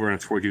favorite over on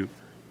 42.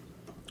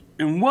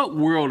 In what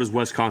world is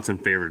Wisconsin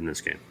favored in this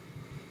game?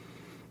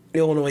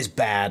 Illinois is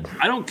bad.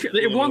 I don't care.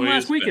 They won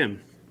last weekend.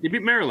 They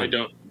beat Maryland. I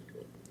don't.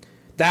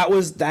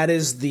 That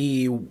is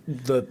the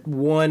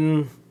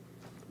one.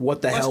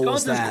 What the hell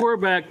was that? Wisconsin's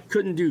quarterback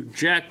couldn't do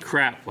jack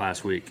crap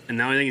last week, and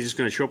now I think he's just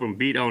going to show up and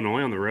beat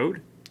Illinois on the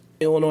road.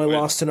 Illinois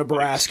lost to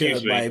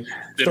Nebraska by 13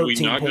 Did we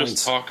not points.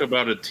 just talk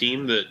about a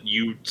team that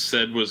you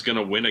said was going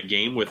to win a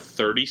game with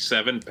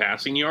 37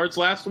 passing yards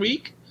last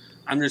week?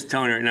 I'm just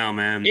telling you right now,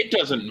 man. It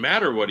doesn't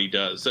matter what he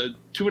does.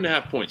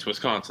 2.5 points,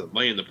 Wisconsin,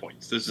 laying the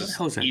points. This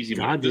is easy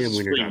money. This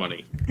is free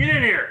money. Get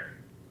in here.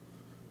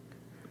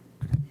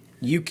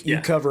 You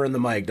covering the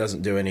mic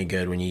doesn't do any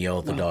good when you yell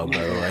at the dog,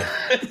 by the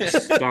way.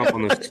 Stomp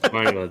on the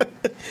spine of a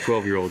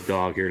 12-year-old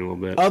dog here in a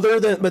little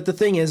bit. But the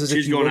thing is she's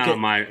if you going look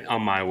out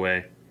on my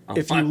way.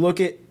 If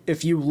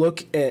you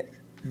look at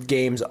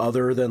games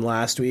other than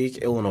last week,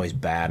 Illinois is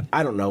bad.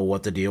 I don't know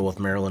what the deal with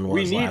Maryland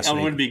was last week. We need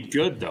Illinois to be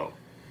good, though.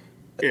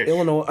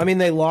 Illinois. I mean,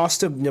 they lost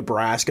to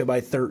Nebraska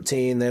by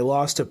 13. They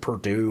lost to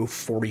Purdue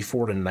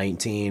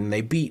 44-19.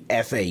 They beat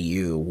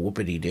FAU.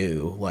 Whoopity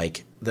doo.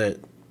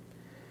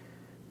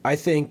 I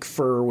think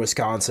for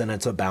Wisconsin,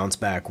 it's a bounce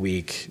back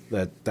week.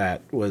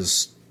 That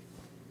was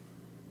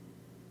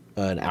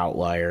an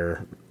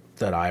outlier.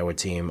 That Iowa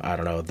team, I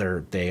don't know.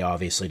 They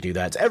obviously do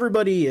that to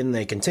everybody, and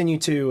they continue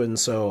to, and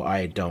so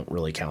I don't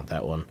really count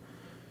that one.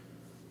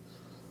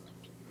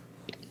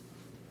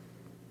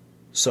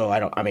 So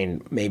I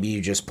mean, maybe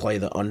you just play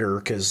the under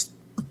because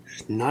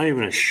not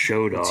even a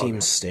show dog.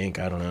 Teams stink.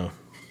 I don't know.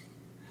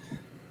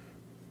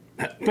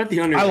 Bet the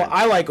under.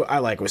 I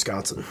like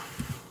Wisconsin.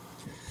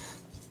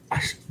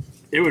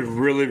 It would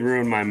really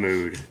ruin my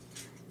mood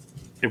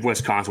if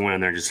Wisconsin went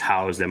in there and just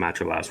housed them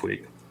after last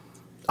week.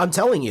 I'm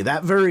telling you,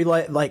 that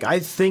I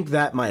think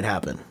that might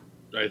happen.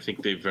 I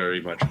think they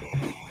very much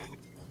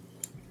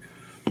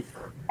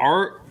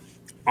will.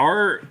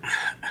 Our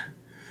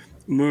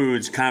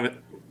moods kind of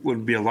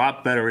would be a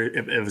lot better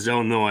if it was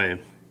Illinois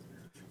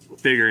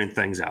figuring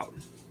things out.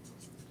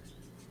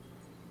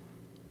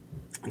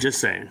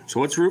 Just saying.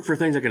 So let's root for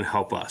things that can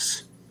help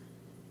us.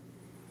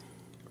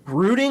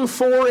 Rooting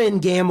for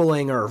and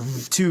gambling are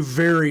two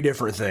very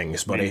different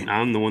things, buddy.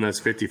 I'm the one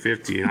that's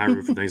 50-50, and I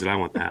root for things that I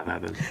want to have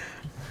happen.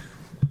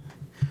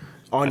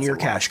 On your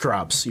cash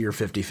crops, you're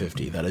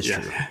 50-50. That is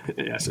true.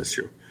 Yes, that's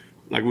true.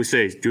 Like we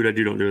say, do what I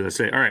do, don't do what I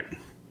say. All right.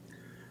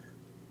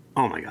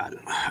 Oh my God,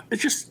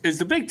 is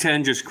the Big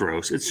Ten just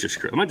gross? It's just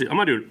gross. I'm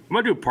gonna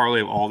do a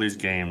parlay of all these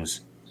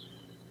games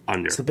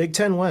under. It's the Big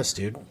Ten West,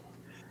 dude.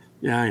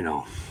 Yeah, I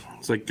know.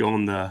 It's like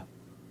going the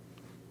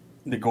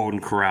Golden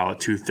Corral at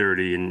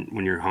 2:30, and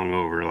when you're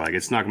hungover, like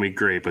it's not gonna be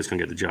great, but it's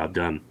gonna get the job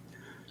done.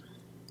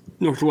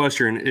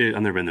 Northwestern,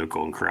 I've never been to a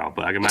Golden Corral,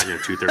 but I can imagine a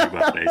 2:30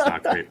 buffet is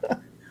not great.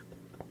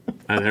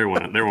 They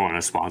want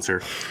a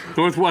sponsor.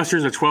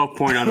 Northwestern's a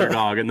 12-point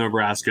underdog at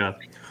Nebraska.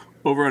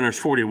 Over under is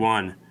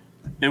 41.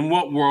 In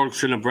what world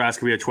should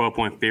Nebraska be a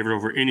 12-point favorite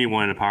over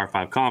anyone in the Power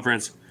 5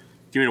 conference?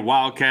 Give me the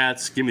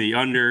Wildcats. Give me the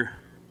under.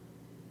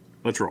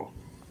 Let's roll.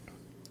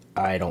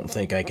 I don't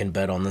think I can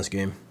bet on this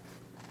game.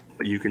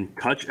 But you can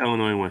touch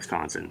Illinois and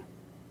Wisconsin.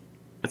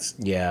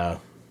 Yeah.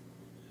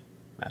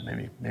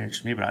 Maybe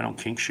just me, but I don't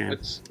kink shame.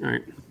 All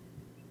right.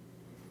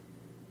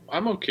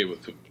 I'm okay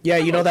with it. Yeah,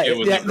 you know that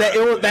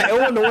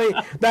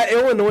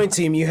Illinois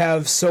team you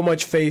have so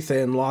much faith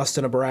in lost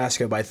to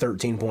Nebraska by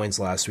 13 points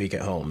last week at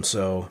home.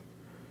 So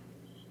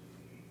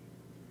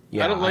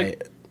yeah,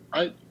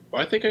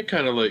 I think I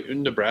kind of like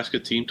Nebraska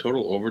team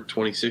total over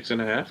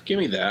 26.5. Give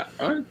me that.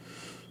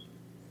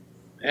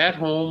 At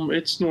home,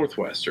 it's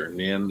Northwestern,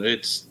 and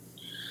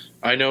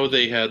I know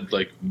they had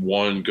like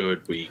one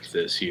good week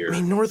this year. I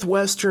mean,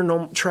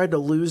 Northwestern tried to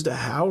lose to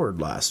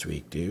Howard last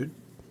week, dude.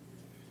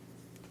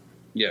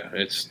 Yeah,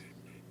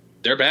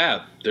 they're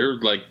bad. They're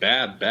like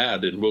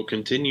bad, and will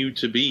continue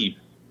to be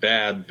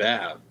bad.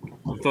 I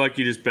feel like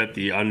you just bet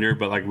the under,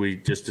 but like we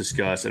just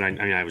discussed, and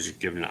I was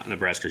just giving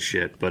Nebraska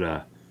shit,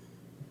 but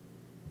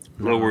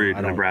low worried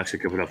Nebraska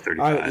could put up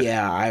 35.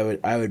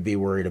 I would be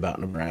worried about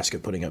Nebraska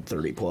putting up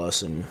 30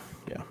 plus, and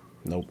yeah,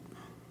 nope.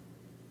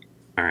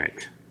 All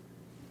right,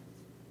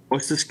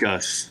 let's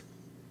discuss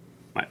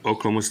my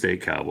Oklahoma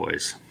State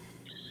Cowboys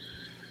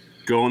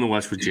going to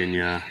West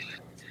Virginia.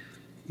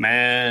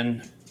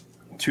 Man,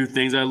 two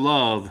things I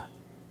love: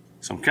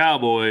 some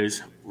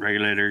Cowboys,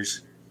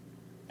 regulators,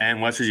 and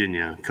West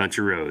Virginia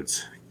country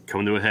roads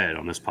coming to a head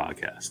on this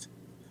podcast.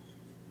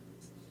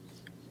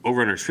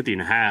 Over under is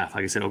 50.5.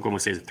 Like I said, Oklahoma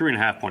State is a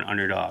 3.5-point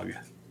underdog.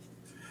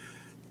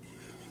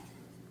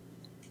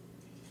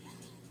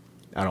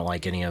 I don't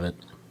like any of it.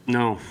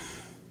 No.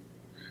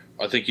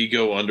 I think you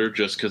go under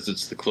just because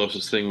it's the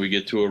closest thing we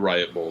get to a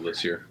Riot Bowl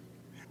this year.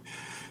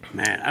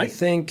 Man, I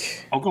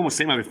think Oklahoma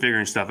State might be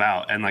figuring stuff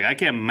out. And, like, I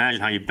can't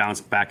imagine how you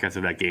bounced back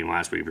after that game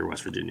last week for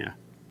West Virginia.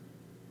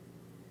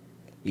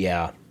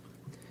 Yeah.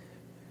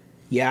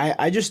 Yeah,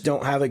 I just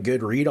don't have a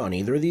good read on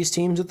either of these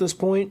teams at this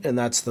point, and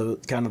that's the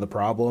kind of the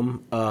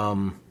problem.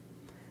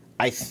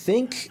 I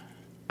think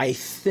I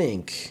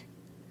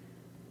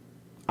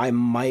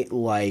might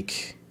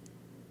like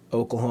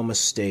Oklahoma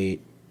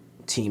State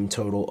team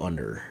total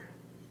under.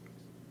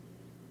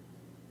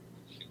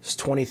 It's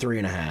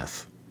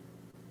 23.5.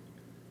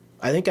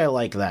 I think I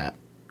like that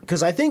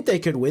because I think they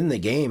could win the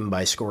game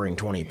by scoring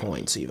 20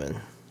 points even.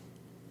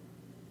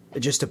 It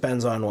just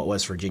depends on what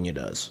West Virginia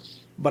does.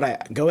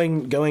 But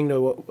going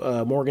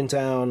to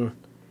Morgantown,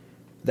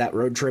 that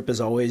road trip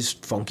is always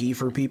funky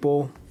for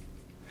people,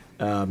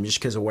 just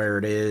because of where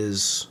it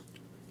is.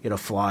 You know,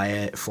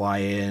 fly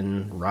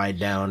in, ride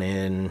down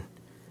in.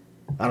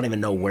 I don't even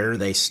know where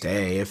they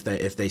stay. If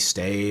they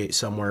stay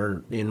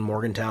somewhere in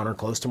Morgantown or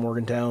close to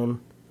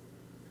Morgantown.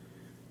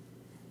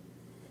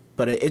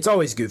 But it's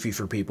always goofy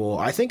for people.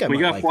 I think We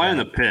got to fly in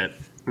the pit.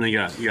 And you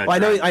got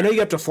well, I know you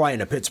have to fly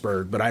into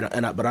Pittsburgh, but I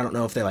don't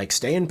know if they like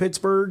stay in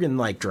Pittsburgh and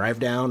like drive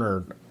down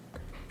or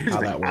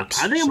how that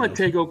works. I think I'm gonna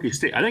take Okie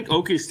State. I think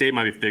Okie State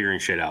might be figuring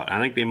shit out.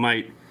 I think they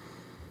might.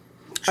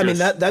 I mean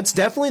that's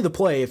definitely the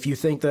play if you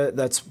think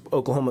that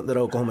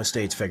Oklahoma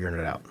State's figuring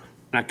it out.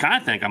 I kind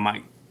of think I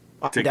might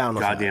take down a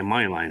with goddamn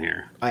money line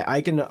here.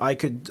 I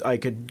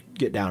could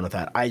get down with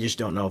that. I just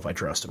don't know if I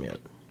trust them yet.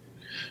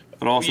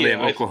 But also they have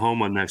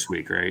Oklahoma next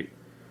week, right?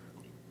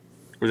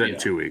 Or is that in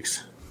 2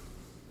 weeks?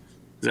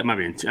 That might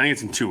be. I think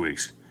it's in 2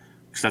 weeks.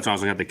 Because that's when I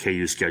was looking at the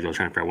KU schedule,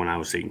 trying to figure out when I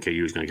was thinking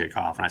KU was going to kick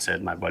off. And I said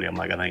to my buddy, I'm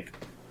like, I think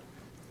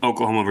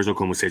Oklahoma versus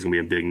Oklahoma State is going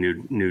to be a big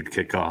nude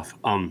kickoff.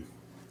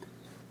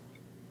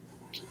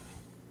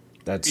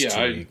 That's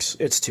 2 weeks.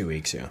 It's 2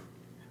 weeks, yeah.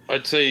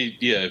 I'd say,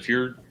 yeah, if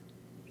you're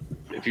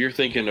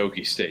thinking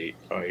Okie State,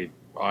 I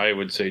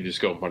would say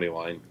just go money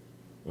line,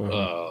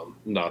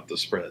 not the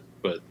spread.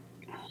 But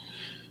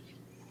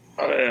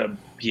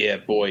yeah,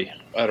 boy,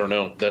 I don't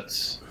know.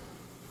 That's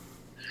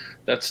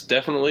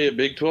definitely a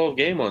Big 12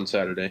 game on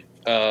Saturday.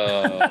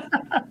 I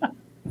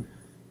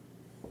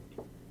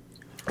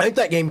think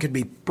that game could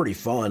be pretty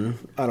fun.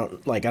 I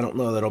don't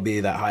know that it'll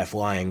be that high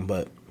flying,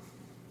 but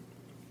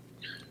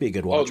be a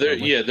good watch.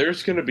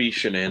 There's going to be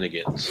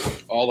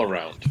shenanigans all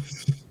around.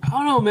 I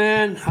don't know,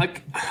 man.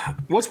 Like,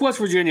 what's West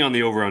Virginia on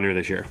the over/under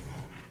this year?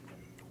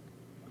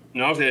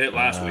 No, they hit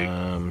last week.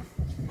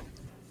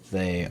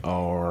 They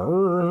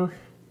are.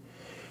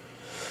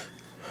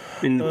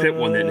 I mean, the Pitt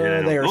one didn't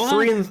hit. They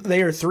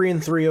are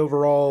 3-3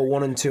 overall,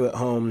 1-2 at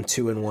home,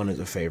 2-1 as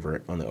a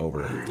favorite on the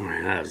over. All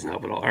right, that doesn't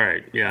help at all. All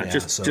right,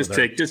 just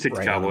take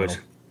the Cowboys.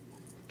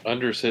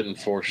 Under's hitting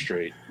 4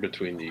 straight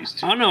between these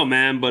two. I don't know,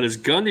 man, but is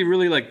Gundy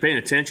really like paying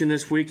attention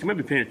this week? He might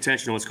be paying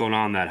attention to what's going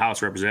on in that House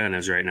of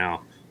Representatives right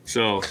now.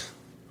 So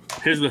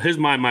his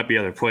mind might be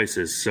other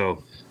places.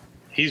 So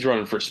he's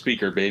running for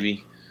speaker,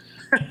 baby.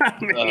 I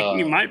mean,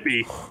 he might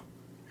be.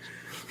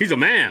 He's a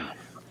man.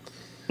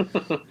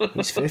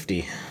 He's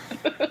 50.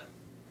 I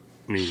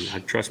mean, I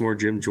trust more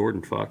Jim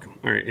Jordan. Fuck.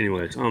 All right.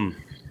 Anyways,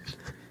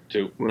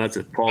 2. Well, that's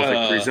a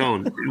politics-free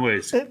zone.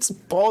 Anyways, it's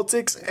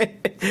politics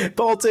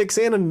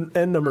and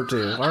number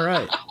 2. All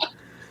right.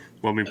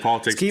 Well, I mean,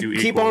 politics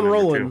keep on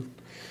rolling.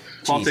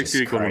 Politics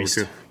do equal number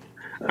 2.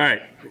 All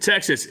right.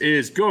 Texas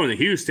is going to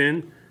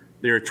Houston.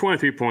 They're a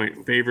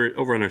 23-point favorite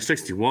over on their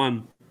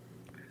 61.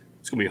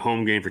 It's going to be a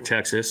home game for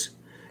Texas.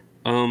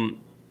 A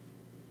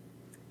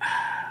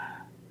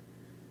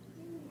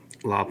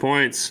lot of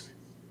points.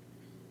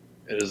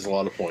 It is a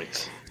lot of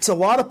points. It's a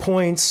lot of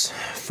points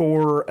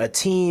for a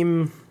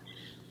team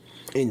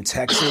in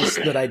Texas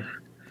that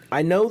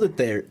I know that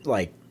they're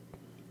like,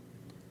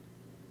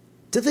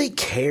 do they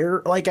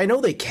care? Like, I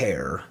know they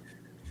care,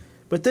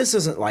 but this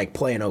isn't like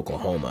playing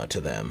Oklahoma to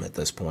them at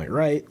this point,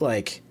 right?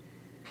 Like,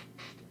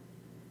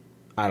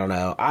 I don't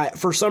know.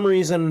 For some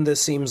reason,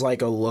 this seems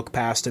like a look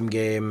past him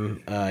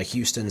game.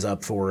 Houston's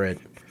up for it.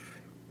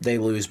 They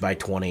lose by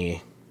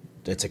 20.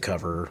 It's a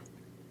cover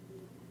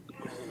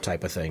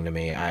type of thing to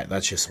me.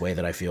 That's just the way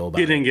that I feel about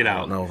it. Get in, get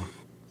out. No.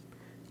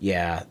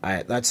 Yeah,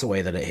 that's the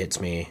way that it hits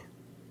me.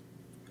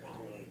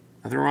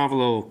 I throw off a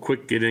little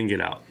quick get in,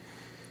 get out.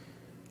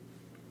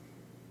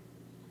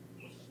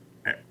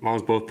 As long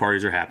as both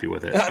parties are happy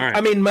with it. All right.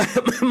 I mean,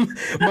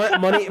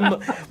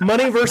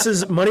 money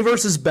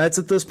versus bets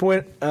at this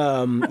point.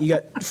 You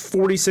got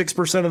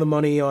 46% of the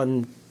money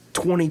on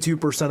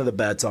 22% of the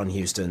bets on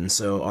Houston,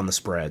 so on the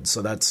spread.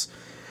 So that's,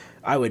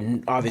 I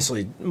would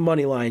obviously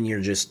money line.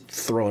 You're just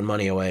throwing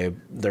money away.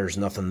 There's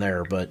nothing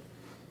there, but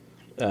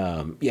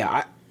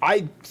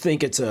I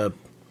think it's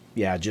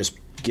just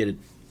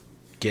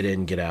get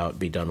in, get out,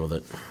 be done with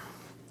it.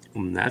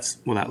 And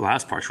that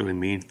last part's really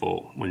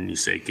meaningful when you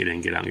say get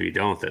in, get out, and be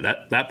done with it.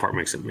 That part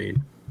makes it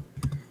mean.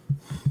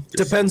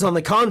 Depends on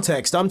the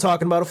context. I'm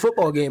talking about a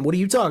football game. What are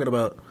you talking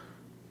about?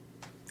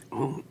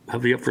 Well, I'll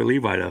be up for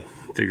Levi to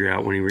figure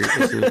out when he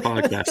listens to the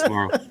podcast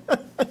tomorrow.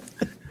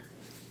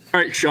 All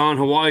right, Sean,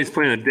 Hawaii's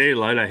playing a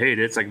daylight. I hate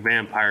it. It's like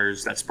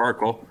vampires that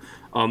sparkle.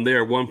 They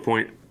are 1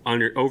 point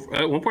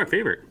over 1 point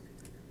favorite.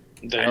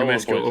 They are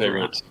 1 point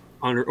favorites.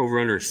 Over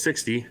under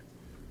 60.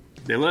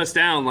 They let us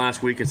down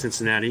last week in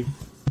Cincinnati.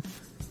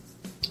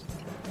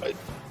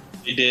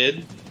 They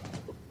did,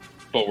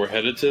 but we're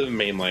headed to the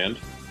mainland,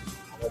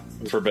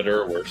 for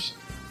better or worse.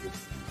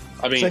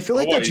 I mean, So I feel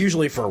like that's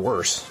usually for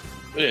worse.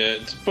 Yeah,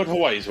 but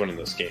Hawaii's winning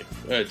this game.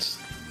 It's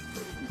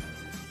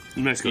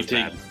New Mexico's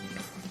bad.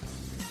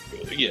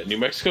 Yeah, New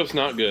Mexico's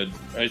not good.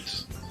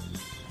 It's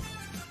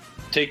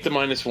take the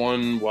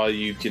 -1 while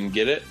you can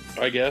get it,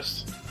 I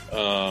guess.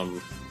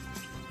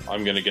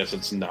 I'm gonna guess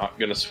it's not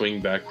gonna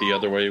swing back the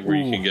other way where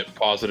you can get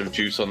positive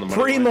juice on the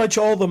money Pretty line. much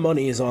all the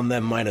money is on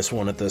them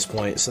 -1 at this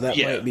point, so that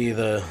might be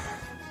the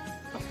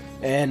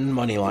and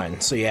money line.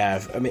 So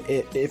yeah, I mean,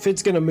 if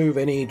it's gonna move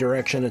any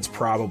direction, it's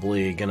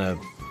probably you're gonna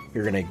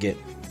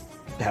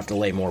have to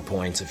lay more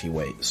points if you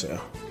wait.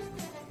 So,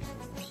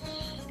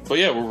 But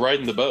yeah, we're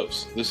riding the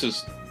bows. This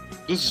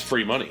is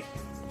free money.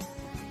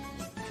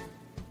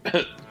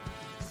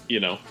 You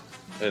know,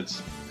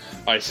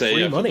 I say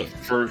Free after money.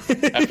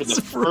 After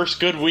the first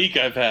good week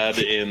I've had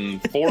in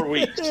 4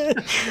 weeks.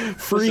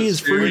 free is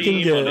free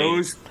freaking good. money.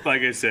 Those,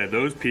 like I said,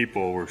 those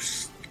people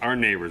our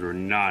neighbors were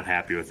not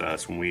happy with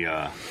us when we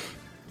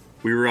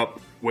were up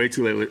way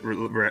too late,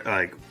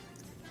 like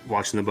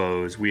watching the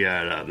bows. We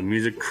had the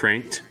music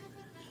cranked.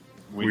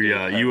 We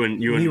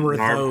were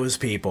those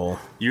people.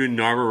 You and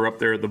Narva were up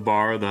there at the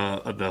bar,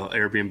 the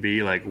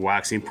Airbnb, like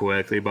waxing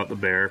poetically about the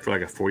bear for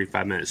like a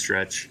 45-minute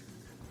stretch.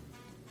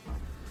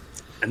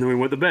 And then we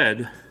went to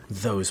bed.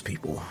 Those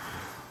people.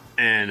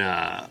 And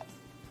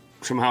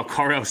somehow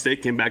Colorado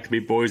State came back to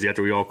beat Boise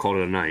after we all called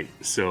it a night.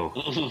 So,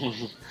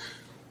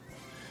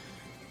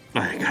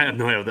 I have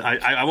no idea.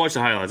 I watched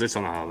the highlights. I just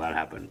don't know how that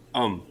happened.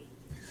 When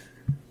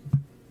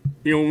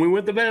we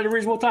went to bed at a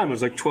reasonable time, it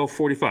was like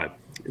 12:45.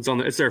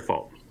 It's their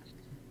fault.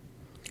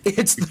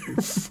 It's their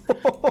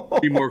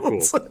fault. Be more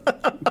cool.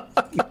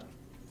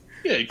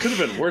 Yeah, it could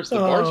have been worse. The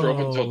bars are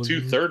open until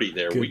 2:30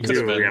 there. We could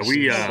have been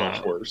so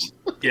much worse.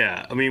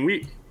 Yeah, I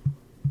mean,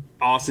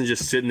 Austin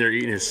just sitting there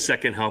eating his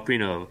second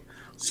helping of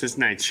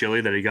Cincinnati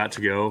chili that he got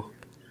to go.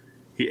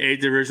 He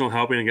ate the original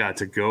helping and got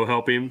to go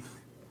helping.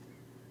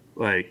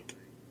 Like,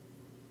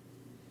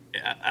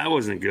 that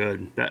wasn't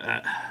good.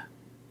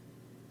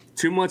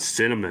 Too much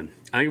cinnamon.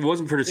 I think if it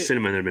wasn't for the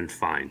cinnamon, it'd been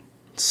fine.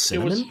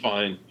 Cinnamon? It was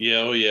fine. Yeah,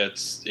 oh yeah,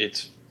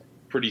 it's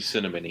pretty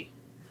cinnamony.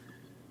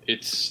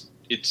 It's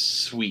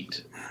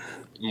sweet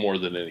more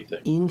than anything.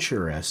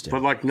 Interesting.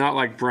 But like not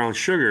like brown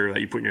sugar that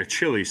you put in your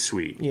chili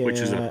sweet, which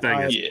is a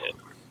thing.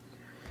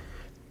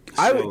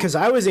 Because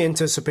I was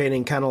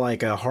anticipating kind of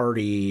like a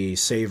hearty,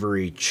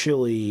 savory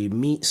chili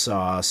meat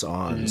sauce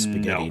on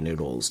spaghetti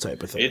noodles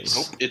type of thing.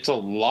 It's a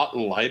lot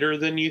lighter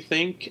than you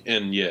think,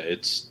 and yeah,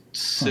 it's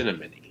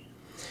cinnamony.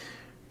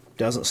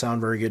 Doesn't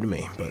sound very good to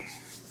me, but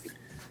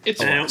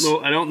It's I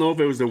don't know if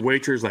it was the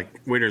waiter's like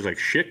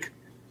schick,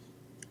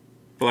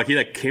 but like he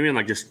like came in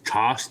like just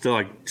tossed the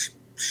like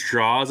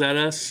straws at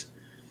us,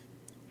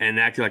 and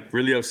acted like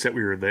really upset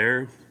we were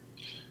there.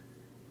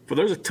 But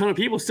there was a ton of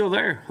people still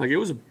there. Like it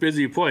was a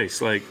busy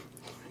place. Like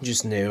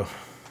just new.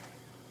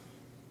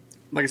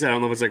 Like I said, I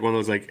don't know if it's like one of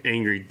those like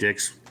Angry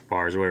Dick's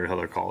bars or whatever the hell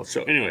they're called.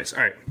 So, anyways,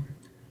 all right.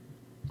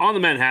 On the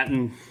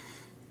Manhattan,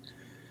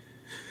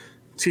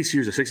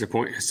 TCU's a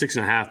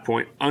 6.5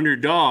 point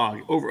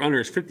underdog. Over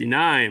under is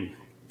 59.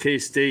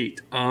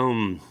 K-State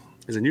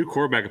is a new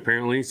quarterback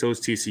apparently. So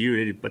is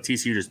TCU, but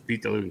TCU just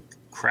beat the living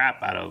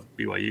crap out of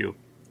BYU.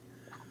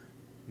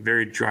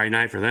 Very dry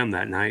night for them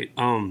that night.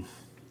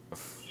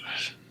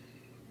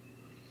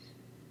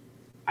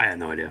 I had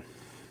no idea.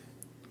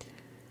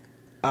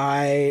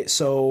 That's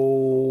a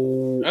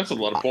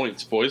lot of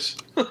points, boys.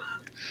 I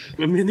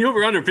mean, the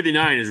over-under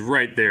 59 is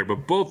right there,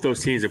 but both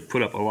those teams have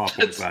put up a lot of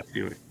points last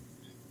year.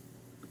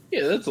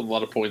 Yeah, that's a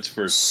lot of points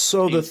for.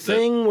 So the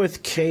thing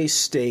with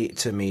K-State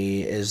to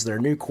me is their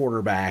new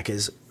quarterback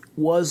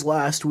was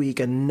last week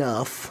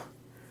enough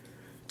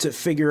to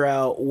figure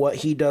out what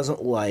he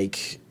doesn't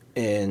like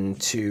and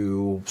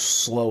to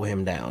slow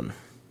him down.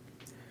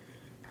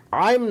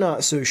 I'm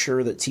not so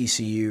sure that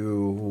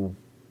TCU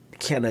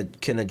can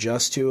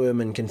adjust to him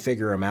and can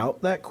figure him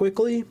out that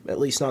quickly. At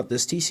least not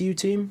this TCU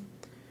team.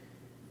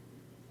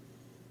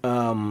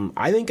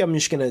 I think I'm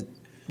just gonna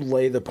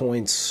lay the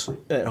points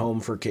at home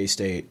for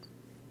K-State.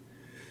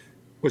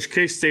 Which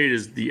K-State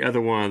is the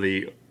other one of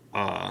the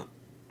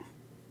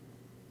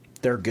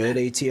they're good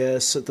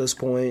ATS at this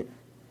point.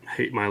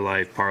 Hate my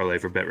life parlay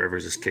for Bet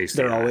Rivers is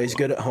K-State. They're always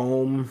good at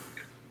home.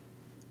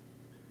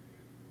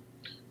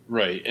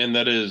 Right, and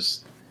that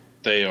is,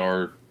 they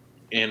are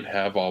and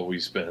have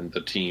always been the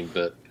team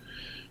that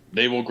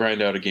they will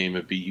grind out a game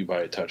and beat you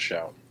by a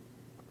touchdown.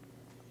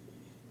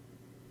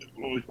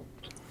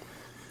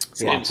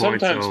 lot And of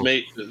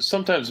points,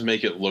 sometimes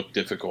make it look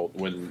difficult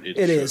when It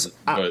is.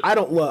 I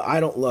don't love. I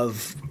don't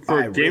love.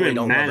 for I a game really in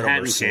don't love it Manhattan,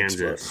 over 6,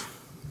 Kansas.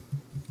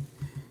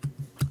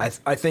 but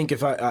I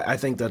think I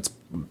think that's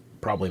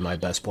probably my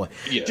best play.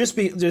 Yeah.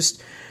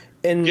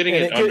 And getting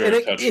and it under a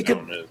it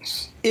touchdown could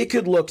is it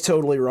could look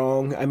totally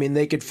wrong. I mean,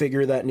 they could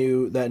figure that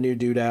new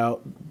dude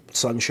out,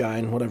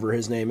 Sunshine, whatever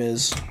his name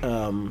is.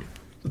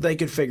 They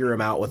could figure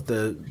him out with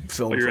the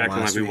film But you're from acting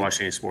like last we week.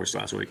 watched any sports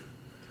last week.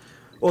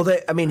 Well,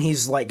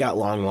 he's like got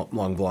long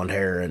blonde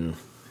hair and.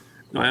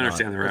 No, I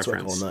understand the That's what I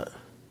reference. call him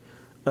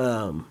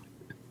that.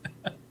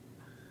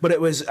 But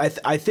it was.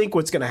 I think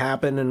what's going to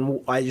happen,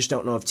 and I just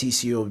don't know if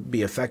TCU will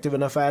be effective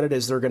enough at it.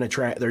 Is they're going to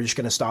try? They're just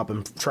going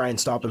to try and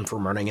stop him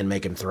from running and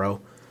make him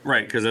throw.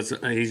 Right, because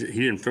he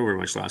didn't throw very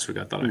much last week.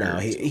 I thought. No,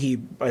 I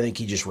think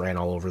he just ran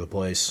all over the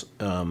place.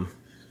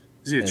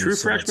 Is he a true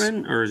so it's-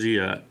 freshman or is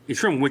he? He's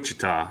from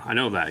Wichita. I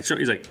know that.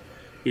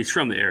 He's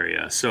from the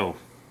area. So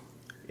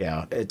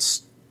Yeah,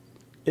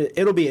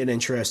 it'll be an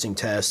interesting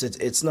test.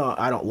 It's not.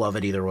 I don't love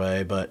it either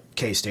way, but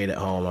K-State at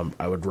home,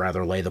 I would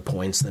rather lay the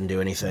points than do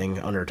anything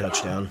under a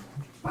touchdown.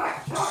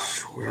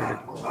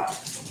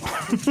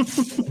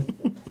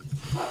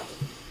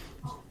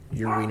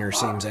 Your wiener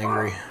seems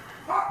angry.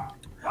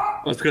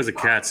 well, it's because the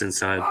cat's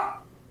inside.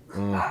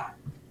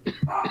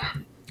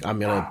 I'm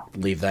gonna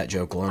leave that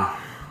joke alone.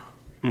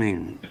 I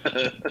mean,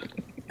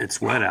 it's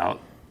wet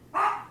out,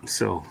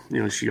 so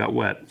she got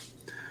wet.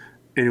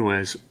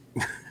 Anyways,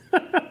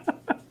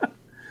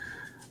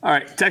 all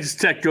right. Texas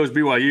Tech goes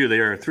BYU. They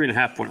are a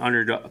 3.5 point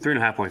under,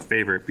 3.5 point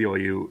favorite.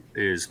 BYU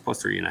is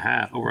plus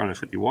 3.5. Over under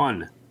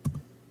 51.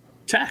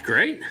 Tech,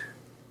 right?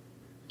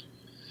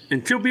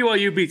 Until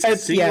BYU beats a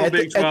single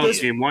Big 12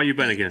 team, why you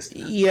been against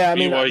them? Yeah, I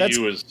mean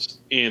BYU is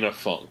in a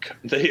funk.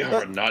 They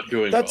are not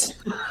doing well.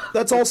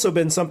 That's also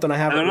been something I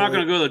haven't. And I'm not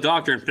going to go to the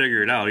doctor and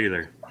figure it out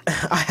either.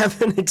 I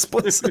haven't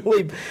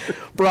explicitly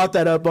brought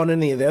that up on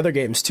any of the other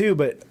games too,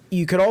 but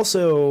you could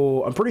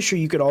also. I'm pretty sure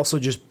you could also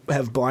just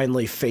have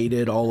blindly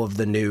faded all of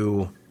the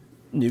new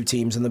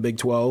teams in the Big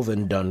 12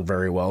 and done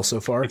very well so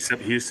far.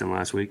 Except Houston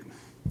last week.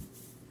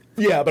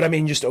 Yeah, but I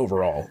mean, just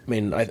overall. I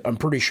mean, I'm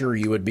pretty sure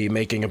you would be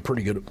making a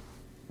pretty good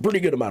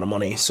amount of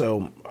money.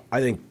 So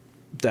I think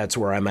that's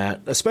where I'm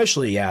at.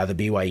 Especially, the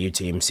BYU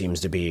team seems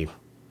to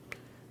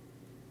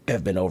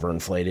have been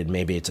overinflated.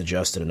 Maybe it's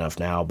adjusted enough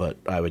now, but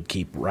I would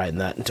keep riding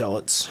that until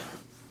it's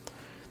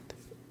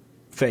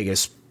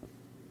Vegas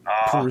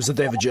proves that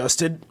they've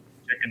adjusted.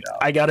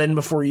 I got in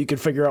before you could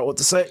figure out what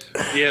to say.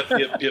 Yep.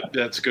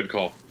 That's a good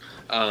call.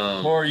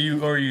 Or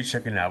you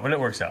checking out, but it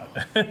works out.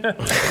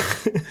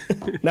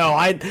 No,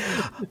 I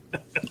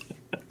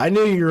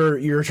knew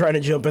you were trying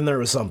to jump in there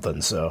with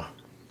something, so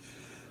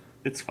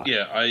It's fine.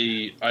 Yeah,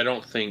 I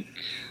don't think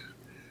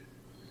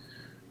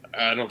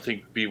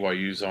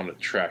BYU's on a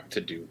track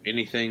to do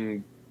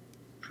anything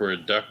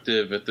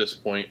productive at this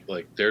point.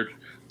 Like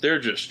they're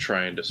just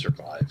trying to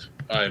survive.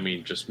 I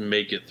mean, just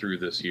make it through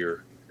this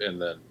year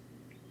and then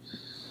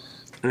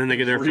they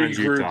get their friends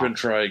regroup Utah, and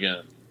try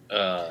again.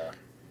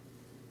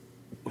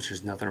 which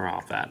is nothing wrong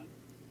with that.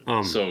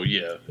 So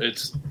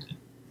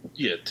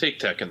take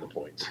Tech in the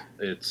points.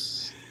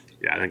 It's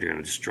Yeah, I think they're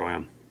going to destroy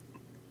them.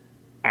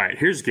 All right,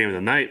 here's the game of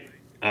the night,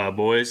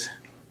 boys.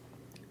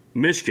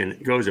 Michigan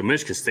goes to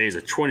Michigan State as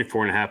a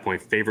 24.5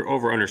 point favorite.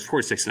 Over under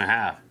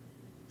 46.5.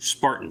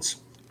 Spartans.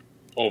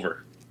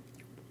 over.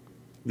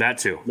 That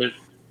too.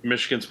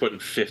 Michigan's putting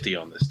 50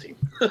 on this team.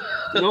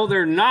 No,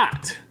 they're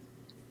not.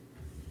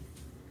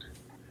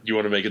 You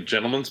want to make a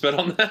gentleman's bet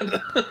on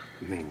that?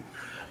 I mean,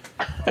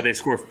 did they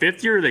score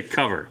 50 or they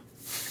cover?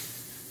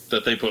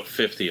 That they put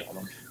 50 on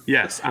them.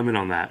 Yes, I'm in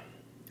on that.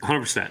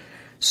 100%.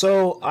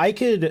 So I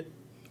could.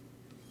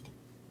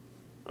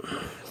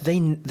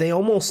 They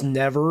almost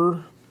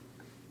never.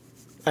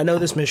 I know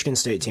this Michigan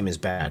State team is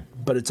bad,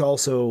 but it's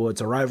a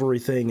rivalry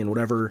thing and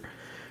whatever.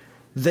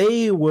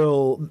 They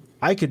will.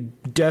 I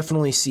could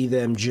definitely see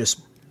them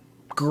just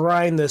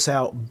grind this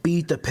out,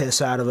 beat the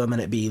piss out of them,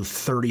 and it be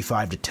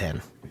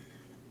 35-10.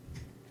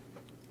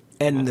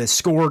 And the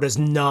score does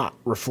not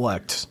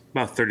reflect.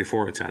 About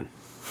 34-10.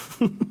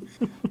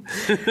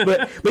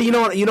 But you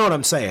know what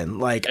I'm saying.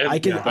 Like And, I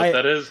can.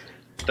 that is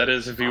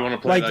if you want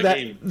to play like that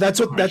game. That's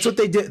what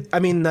they did. I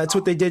mean, that's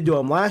what they did to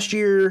them last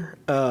year.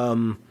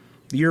 The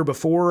year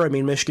before, I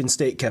mean, Michigan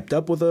State kept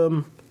up with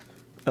them.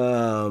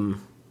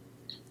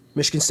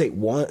 Michigan State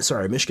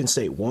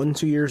won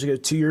 2 years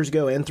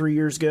ago, and 3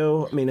 years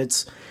ago. I mean,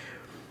 it's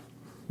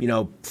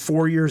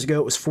 4 years ago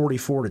it was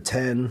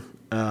 44-10.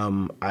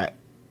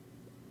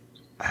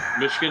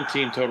 Michigan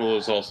team total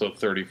is also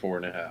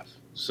 34.5.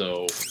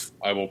 So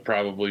I will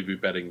probably be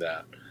betting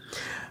that.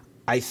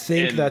 I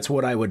think that's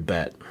what I would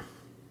bet,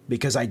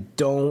 because I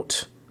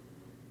don't.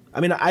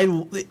 I mean,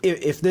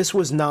 if this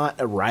was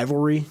not a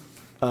rivalry,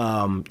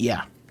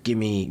 give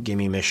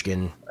me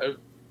Michigan.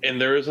 And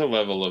there is a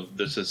level of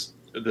this is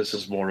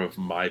more of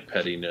my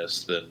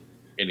pettiness than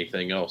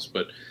anything else.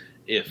 But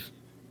if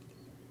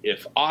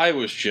if I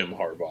was Jim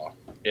Harbaugh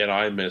and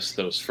I missed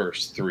those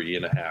first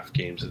 3.5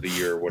 games of the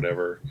year or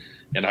whatever,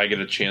 and I get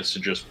a chance to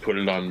just put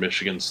it on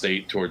Michigan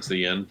State towards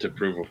the end to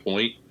prove a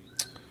point,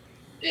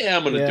 yeah,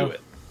 I'm going to do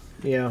it.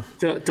 Yeah.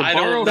 To I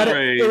borrow don't- a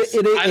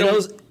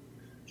phrase,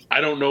 I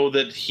don't know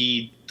that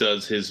he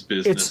does his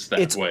business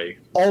that way.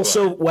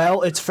 Also, but-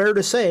 well, it's fair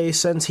to say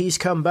since he's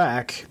come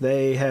back,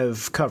 they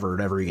have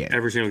covered every game.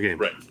 every single game.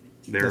 right.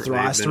 The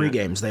last 3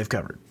 games they've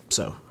covered.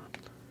 So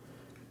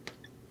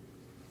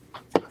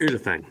Here's the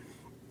thing.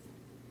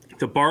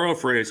 To borrow a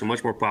phrase, a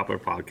much more popular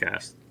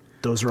podcast,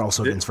 those are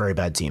also against very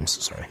bad teams.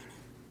 Sorry.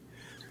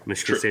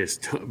 Michigan State is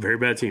a very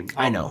bad team.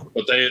 I know.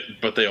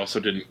 But they also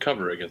didn't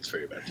cover against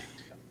very bad teams.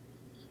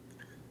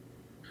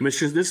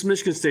 This is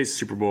Michigan State's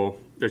Super Bowl,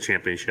 their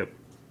championship.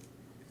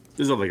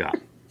 This is all they got.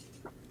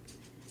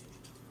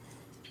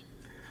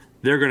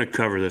 They're going to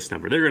cover this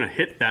number. They're going to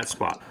hit that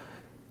spot.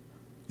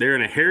 They're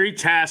going to Harry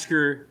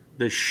Tasker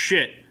the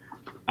shit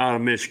out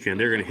of Michigan.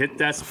 They're going to hit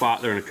that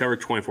spot. They're going to cover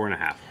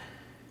 24.5.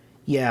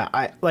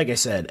 Yeah, like I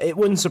said, it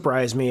wouldn't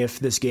surprise me if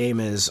this game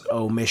is,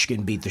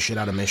 Michigan beat the shit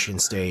out of Michigan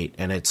State,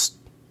 and it's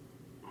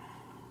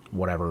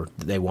whatever,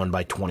 they won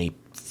by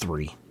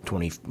 23,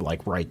 20,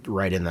 like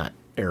right in that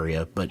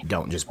area, but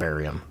don't just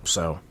bury them.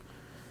 So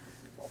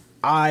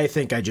I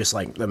think I just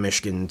like the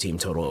Michigan team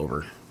total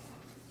over.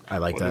 I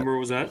like What that. number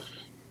was that?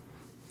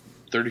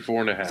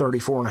 34.5.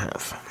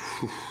 34.5.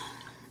 I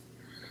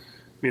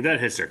mean, that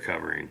hits their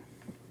covering.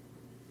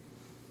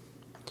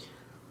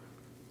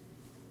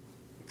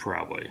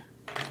 Probably.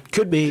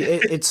 Could be.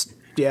 It's,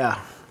 yeah.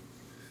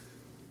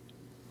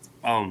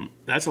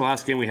 That's the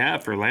last game we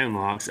have for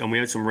landlocks, and we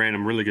had some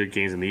random really good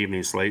games in the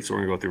evening slate, so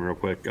we're going to go through them real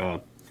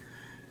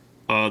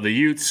quick. The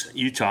Utes,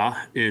 Utah,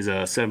 is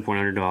a 7-point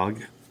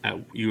underdog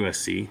at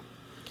USC.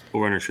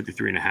 Over-under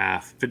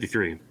 53.5.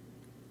 53.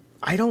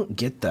 I don't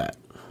get that.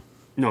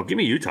 No, give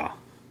me Utah.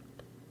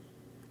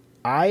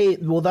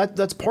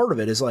 That's part of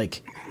it is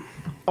like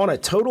on a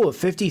total of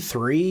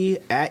 53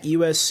 at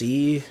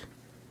USC,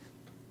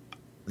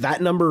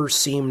 that number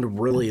seemed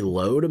really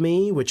low to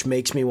me, which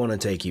makes me want to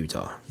take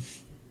Utah.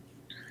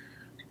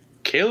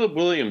 Caleb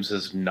Williams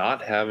is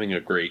not having a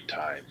great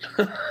time.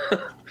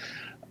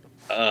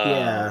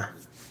 Yeah.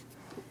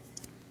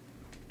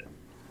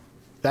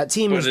 That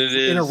team is But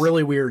it in a is-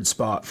 really weird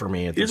spot for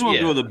me at He this doesn't want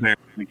to Yeah. go with the Bears.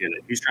 We get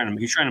it. He's trying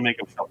to make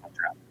himself a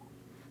trap.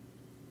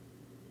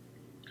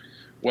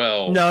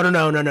 Well, No. I know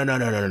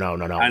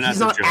He's it's a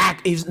not joke.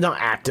 he's not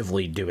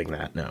actively doing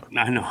that. No.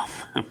 I know.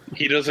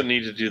 he doesn't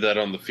need to do that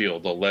on the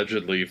field.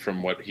 Allegedly,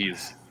 from what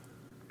his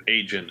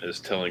agent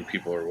is telling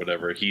people or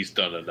whatever, he's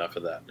done enough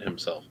of that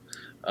himself.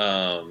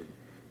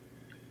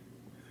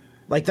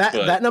 Like that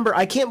But- that number,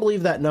 I can't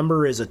believe that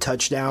number is a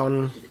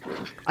touchdown.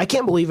 I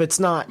can't believe it's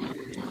not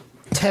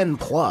 10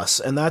 plus,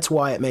 and that's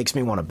why it makes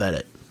me want to bet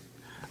it.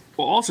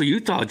 Well, also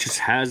Utah just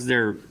has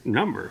their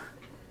number.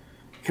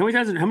 How many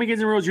games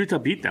in a row has Utah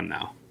beat them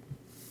now?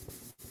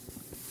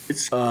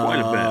 It's quite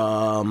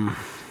a bit.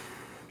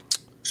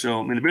 So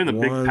I mean, they've been in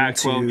the big 1,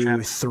 Pac-12 2,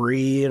 champ.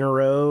 3 in a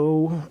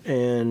row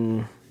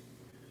and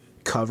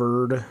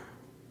covered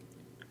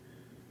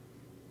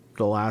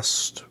the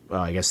last.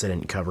 I guess they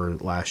didn't cover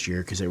last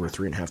year because they were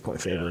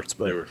 3.5-point favorites,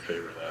 They but were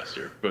favored last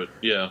year, but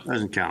yeah,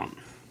 Doesn't count.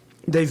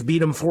 they've beat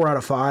them 4 out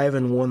of 5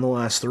 and won the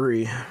last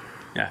 3.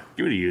 Yeah,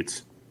 give me the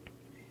Utes.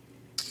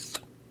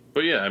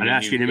 but yeah. I mean, I'd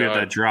ask you to you've give me got-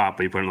 that drop,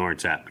 but you put it where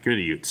it's at. Give me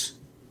the Utes.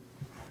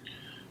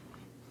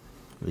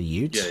 The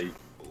Utes. Yeah,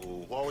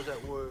 What was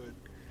that word?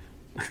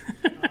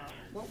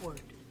 What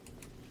word?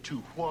 To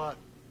what?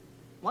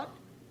 What?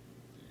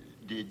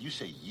 Did you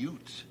say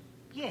Utes?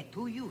 Yeah,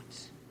 2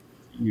 Utes.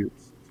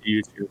 Utes.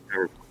 Utes.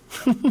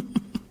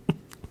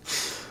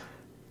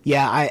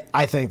 Yeah,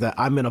 I think that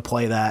I'm going to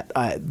play that.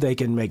 They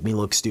can make me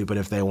look stupid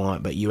if they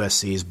want, but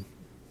USC's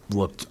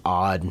looked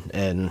odd,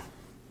 and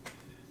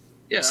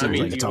yeah. it seems I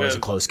mean, like it's you, always a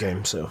have, close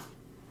game. So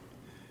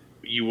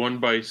you won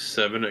by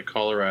 7 at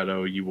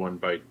Colorado. You won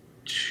by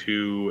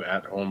 2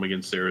 at home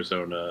against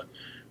Arizona,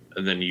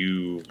 and then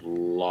you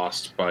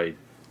lost by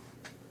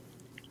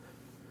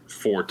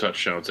 4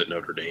 touchdowns at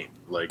Notre Dame.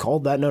 Like,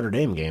 called that Notre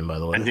Dame game, by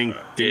the way. I think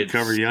didn't It's-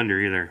 cover the under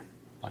either.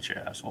 Bunch of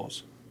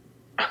assholes.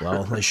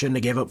 Well, they shouldn't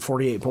have gave up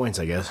 48 points,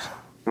 I guess.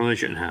 No, they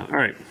shouldn't have. All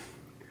right.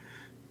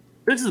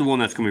 This is the one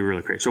that's going to be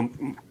really crazy. So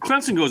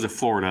Clemson goes to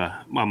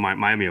Florida,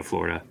 Miami of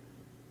Florida.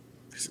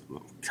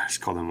 I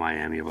just call them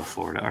Miami of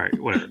Florida. All right,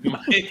 whatever.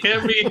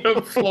 Miami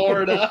of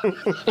Florida.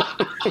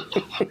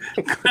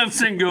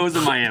 Clemson goes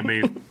to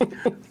Miami.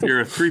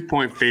 They're a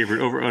 3-point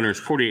favorite. Over under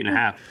is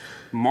 48.5.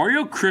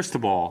 Mario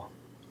Cristobal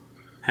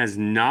has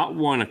not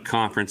won a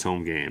conference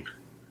home game.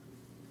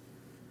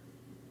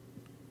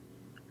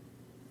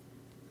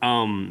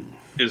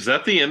 Is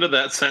that the end of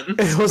that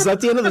sentence? Was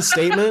that the end of the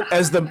statement?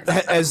 As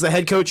the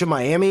head coach of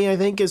Miami, I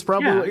think is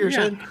probably what you're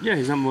saying. Yeah,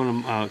 he's not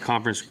won a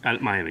conference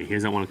at Miami. He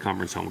hasn't won a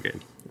conference home game.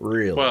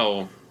 Really?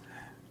 Well,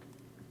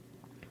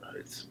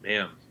 it's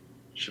man.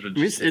 Should have. I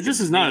mean, this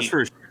is not his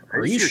first.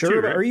 are you It's sure?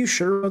 year two, right? Are you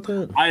sure about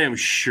that? I am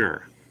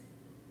sure.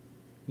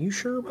 You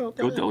sure about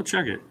Go that? double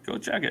check it. Go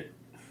check it.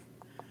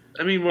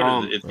 I mean,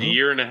 what is it? It's a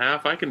year and a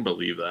half. I can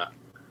believe that.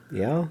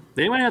 Yeah.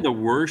 They might have the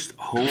worst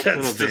home field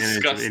That's advantage of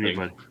disgusting.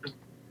 anybody.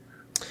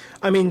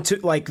 I mean,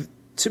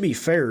 to be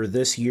fair,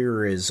 this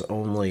year is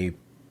only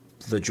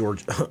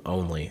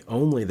the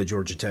only the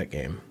Georgia Tech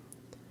game.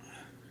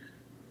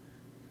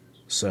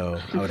 So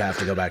I would have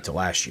to go back to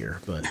last year,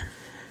 but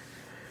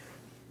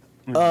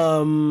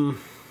Mario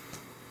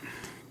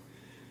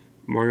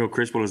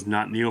Crispo does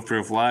not kneel for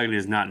a flag and he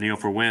does not kneel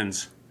for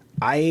wins.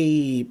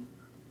 I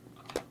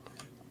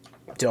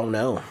don't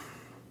know.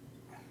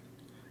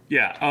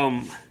 Yeah,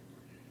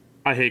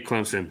 I hate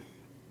Clemson,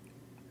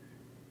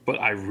 but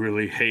I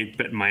really hate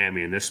betting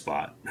Miami in this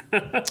spot.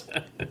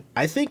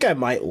 I think I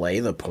might lay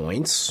the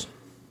points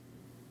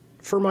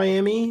for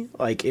Miami.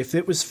 Like if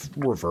it was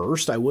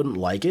reversed, I wouldn't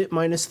like it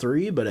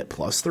 -3, but at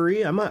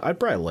 +3, I'd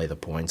probably lay the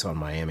points on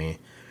Miami.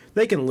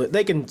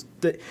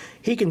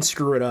 He can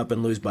screw it up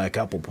and lose by a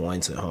couple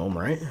points at home,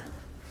 right?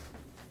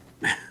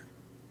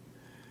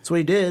 That's what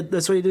he did.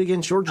 That's what he did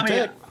against Georgia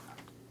Tech.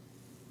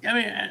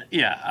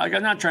 Yeah. Like,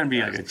 I'm not trying to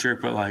be like a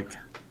jerk, but like,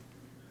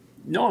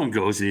 no one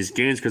goes to these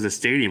games because the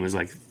stadium is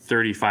like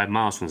 35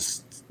 miles from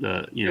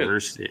the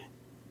university.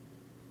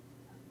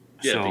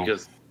 Yeah, So-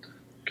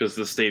 because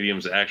the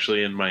stadium's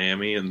actually in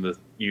Miami and the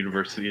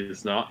university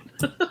is not.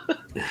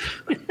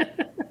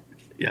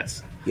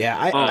 Yes. Yeah,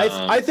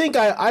 I think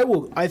I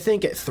will. I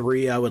think at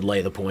 3 I would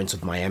lay the points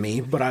with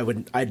Miami, but I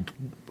wouldn't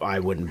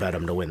bet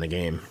them to win the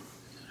game.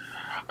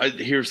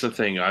 Here's the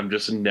thing: I'm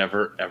just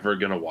never ever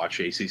gonna watch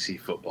ACC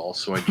football,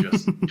 so I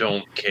just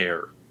don't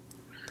care.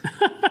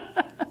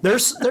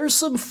 There's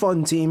some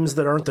fun teams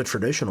that aren't the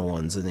traditional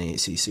ones in the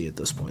ACC at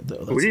this point, though.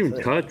 That's We the didn't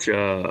even touch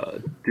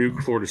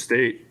Duke, Florida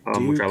State,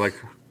 which I like.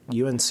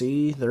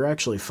 UNC, they're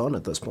actually fun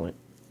at this point.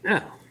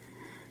 Yeah.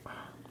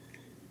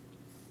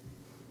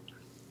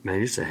 Man,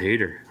 you're just a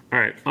hater. All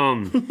right.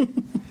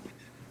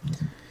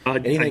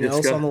 Anything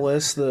else on the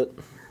list that?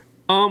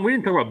 We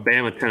didn't talk about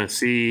Bama,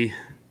 Tennessee,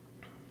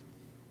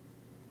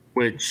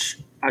 which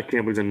I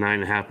can't believe is a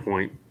 9.5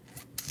 point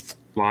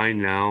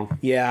line now.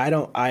 Yeah, I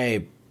don't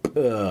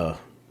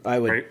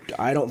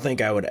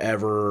think I would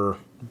ever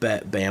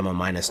bet Bama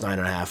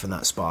 -9.5 in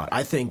that spot.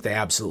 I think they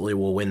absolutely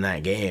will win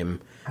that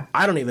game.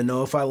 I don't even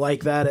know if I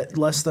like that at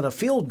less than a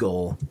field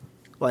goal.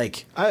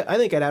 Like, I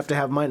think I'd have to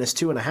have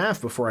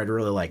 -2.5 before I'd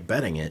really like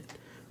betting it.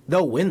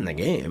 They'll win the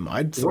game.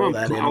 I'd throw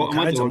that in all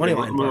kinds of money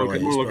line parlays.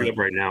 I'm looking it but- up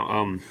right now.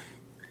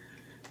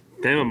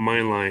 Bama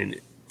money line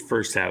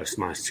first half is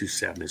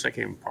 -270, so I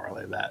can't even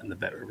parlay that in the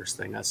Bet Rivers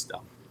thing. That's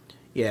dumb.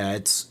 Yeah,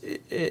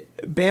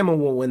 Bama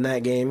will win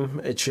that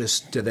game. It's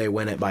just, do they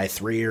win it by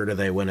 3 or do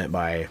they win it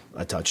by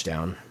a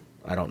touchdown?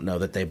 I don't know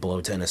that they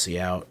blow Tennessee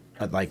out.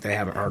 Like, they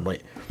haven't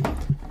hardly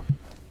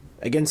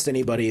against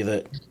anybody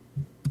that.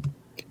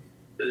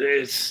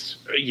 This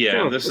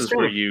it's is kind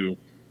where of-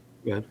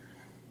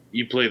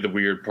 you play the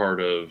weird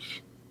part of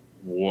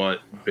what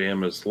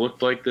Bama's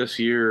looked like this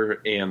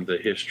year and the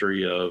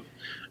history of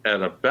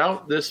at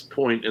about this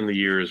point in the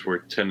year is where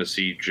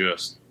Tennessee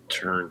just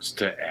turns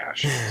to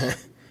ash.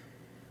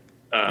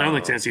 I don't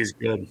think Tennessee's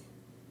good.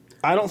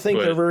 I don't think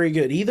But- they're very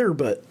good either,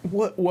 but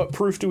what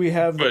proof do we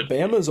have that But-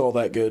 Bama's all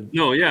that good?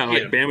 No, Yeah.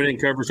 Bama didn't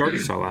cover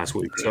Arkansas last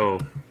week, so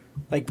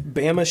Like,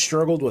 Bama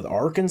struggled with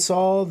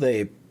Arkansas.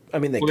 They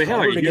had, like,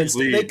 covered a against.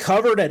 huge lead. They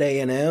covered at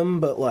A&M,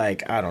 but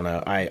like, I don't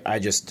know. I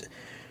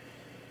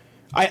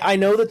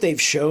know that they've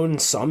shown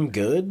some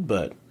good,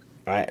 but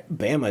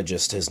Bama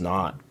just is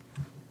not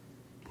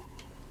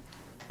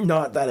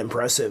that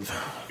impressive.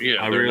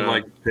 Yeah, I they're really not-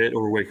 like Pitt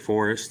over Wake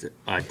Forest.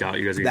 I doubt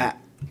you guys are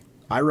That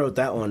I wrote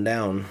that one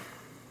down.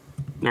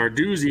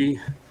 Narduzzi.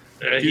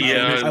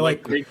 Yeah, I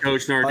like Big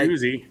coach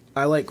Narduzzi.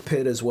 I like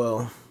Pitt as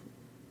well.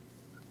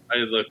 I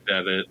looked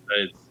at it.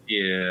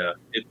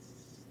 It's.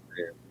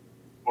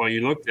 Well,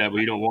 you looked at it, but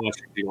you don't watch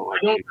it. You don't I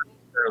like don't it.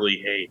 necessarily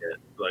hate it.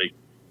 Like,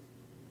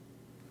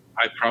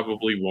 I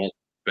probably won't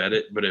bet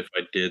it, but if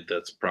I did,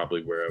 that's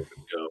probably where I would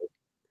go.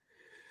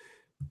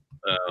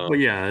 But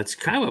yeah, it's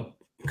kind of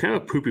a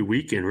poopy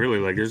weekend, really.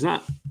 Like, there's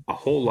not a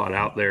whole lot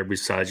out there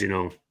besides,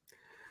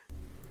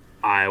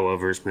 Iowa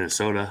versus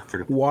Minnesota for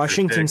the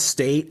Washington pick.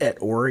 State at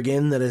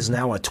Oregon, that is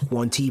now a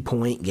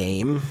 20-point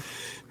game.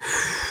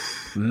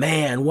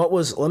 Man, let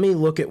me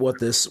look at what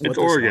this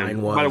Oregon.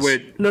 line was. By the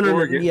way, no,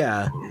 Oregon-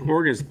 yeah.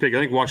 Oregon's pick. I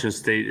think Washington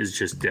State is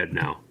just dead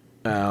now.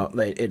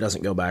 It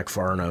doesn't go back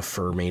far enough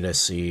for me to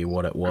see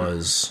what it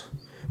was. I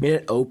mean,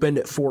 it opened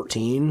at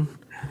 14.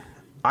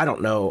 I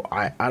don't know.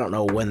 I don't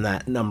know when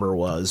that number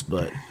was,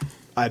 but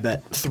I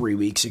bet 3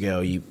 weeks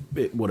ago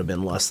it would have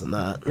been less than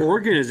that.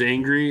 Oregon is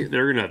angry.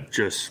 They're gonna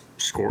just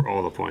score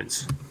all the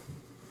points.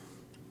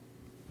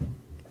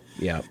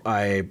 Yeah,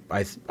 I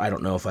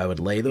don't know if I would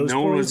lay those. No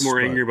one was points, more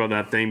but angry about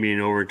that thing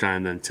being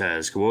overtime than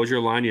Tez. What was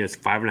your line? You had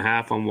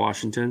 5.5 on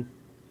Washington.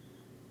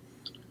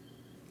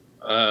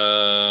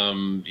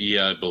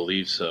 Yeah, I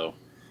believe so.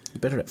 You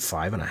bet it at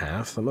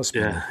 5.5. That must be.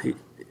 Yeah,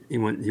 he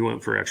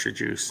went for extra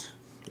juice.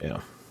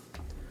 Yeah.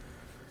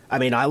 I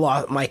mean, I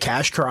lost my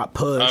cash crop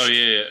push. Oh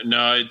yeah.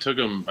 No, I took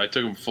him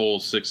full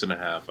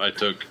 6.5. I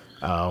took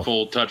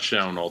full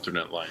touchdown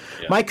alternate line.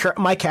 Yeah.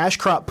 My cash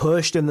crop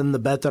pushed, and then the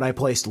bet that I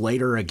placed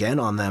later again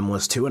on them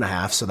was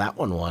 2.5. So that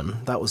one won.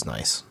 That was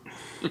nice.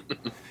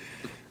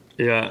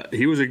 Yeah,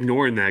 he was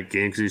ignoring that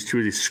game because he's too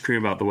busy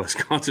screaming about the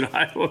Wisconsin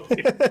Iowa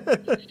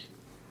game.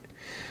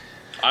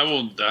 I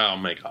will. Oh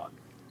my god!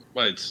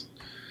 But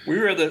We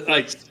were at the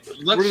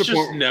let's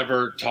just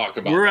never talk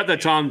about. We're at the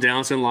Tom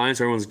Downson line,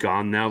 so everyone's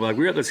gone now. But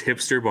we're at this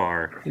hipster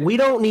bar. We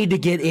don't need to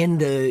get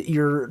into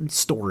your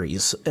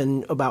stories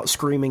and about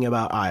screaming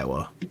about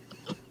Iowa.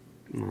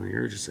 Oh,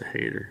 you're just a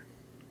hater.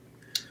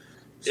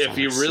 If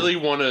you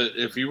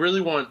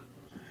really want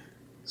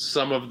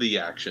some of the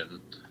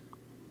action,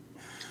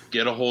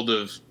 get a hold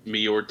of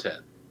me or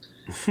Ted.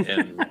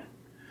 And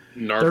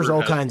there's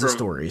all kinds of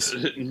stories.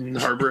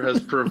 Narber has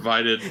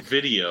provided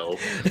video.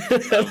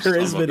 There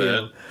is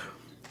video.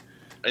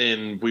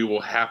 And we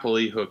will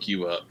happily hook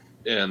you up.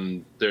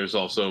 And there's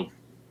also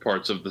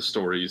parts of the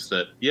stories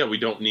that, we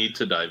don't need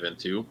to dive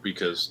into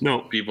because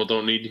people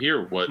don't need to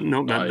hear what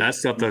that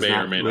stuff does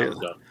not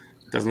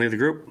doesn't leave the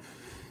group.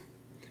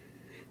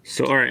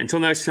 So, all right, until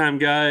next time,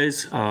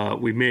 guys,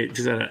 we made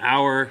just at an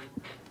hour.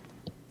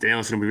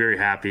 Daniel's going to be very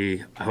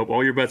happy. I hope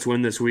all your bets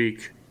win this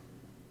week,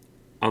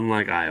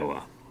 unlike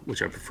Iowa,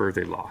 which I prefer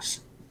they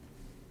lost.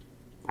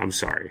 I'm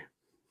sorry,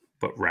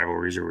 but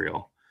rivalries are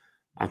real.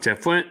 I'm Ted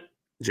Flint,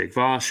 Jake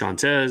Voss, Sean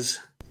Tez.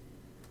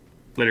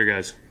 Later,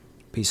 guys.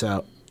 Peace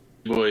out.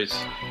 Boys.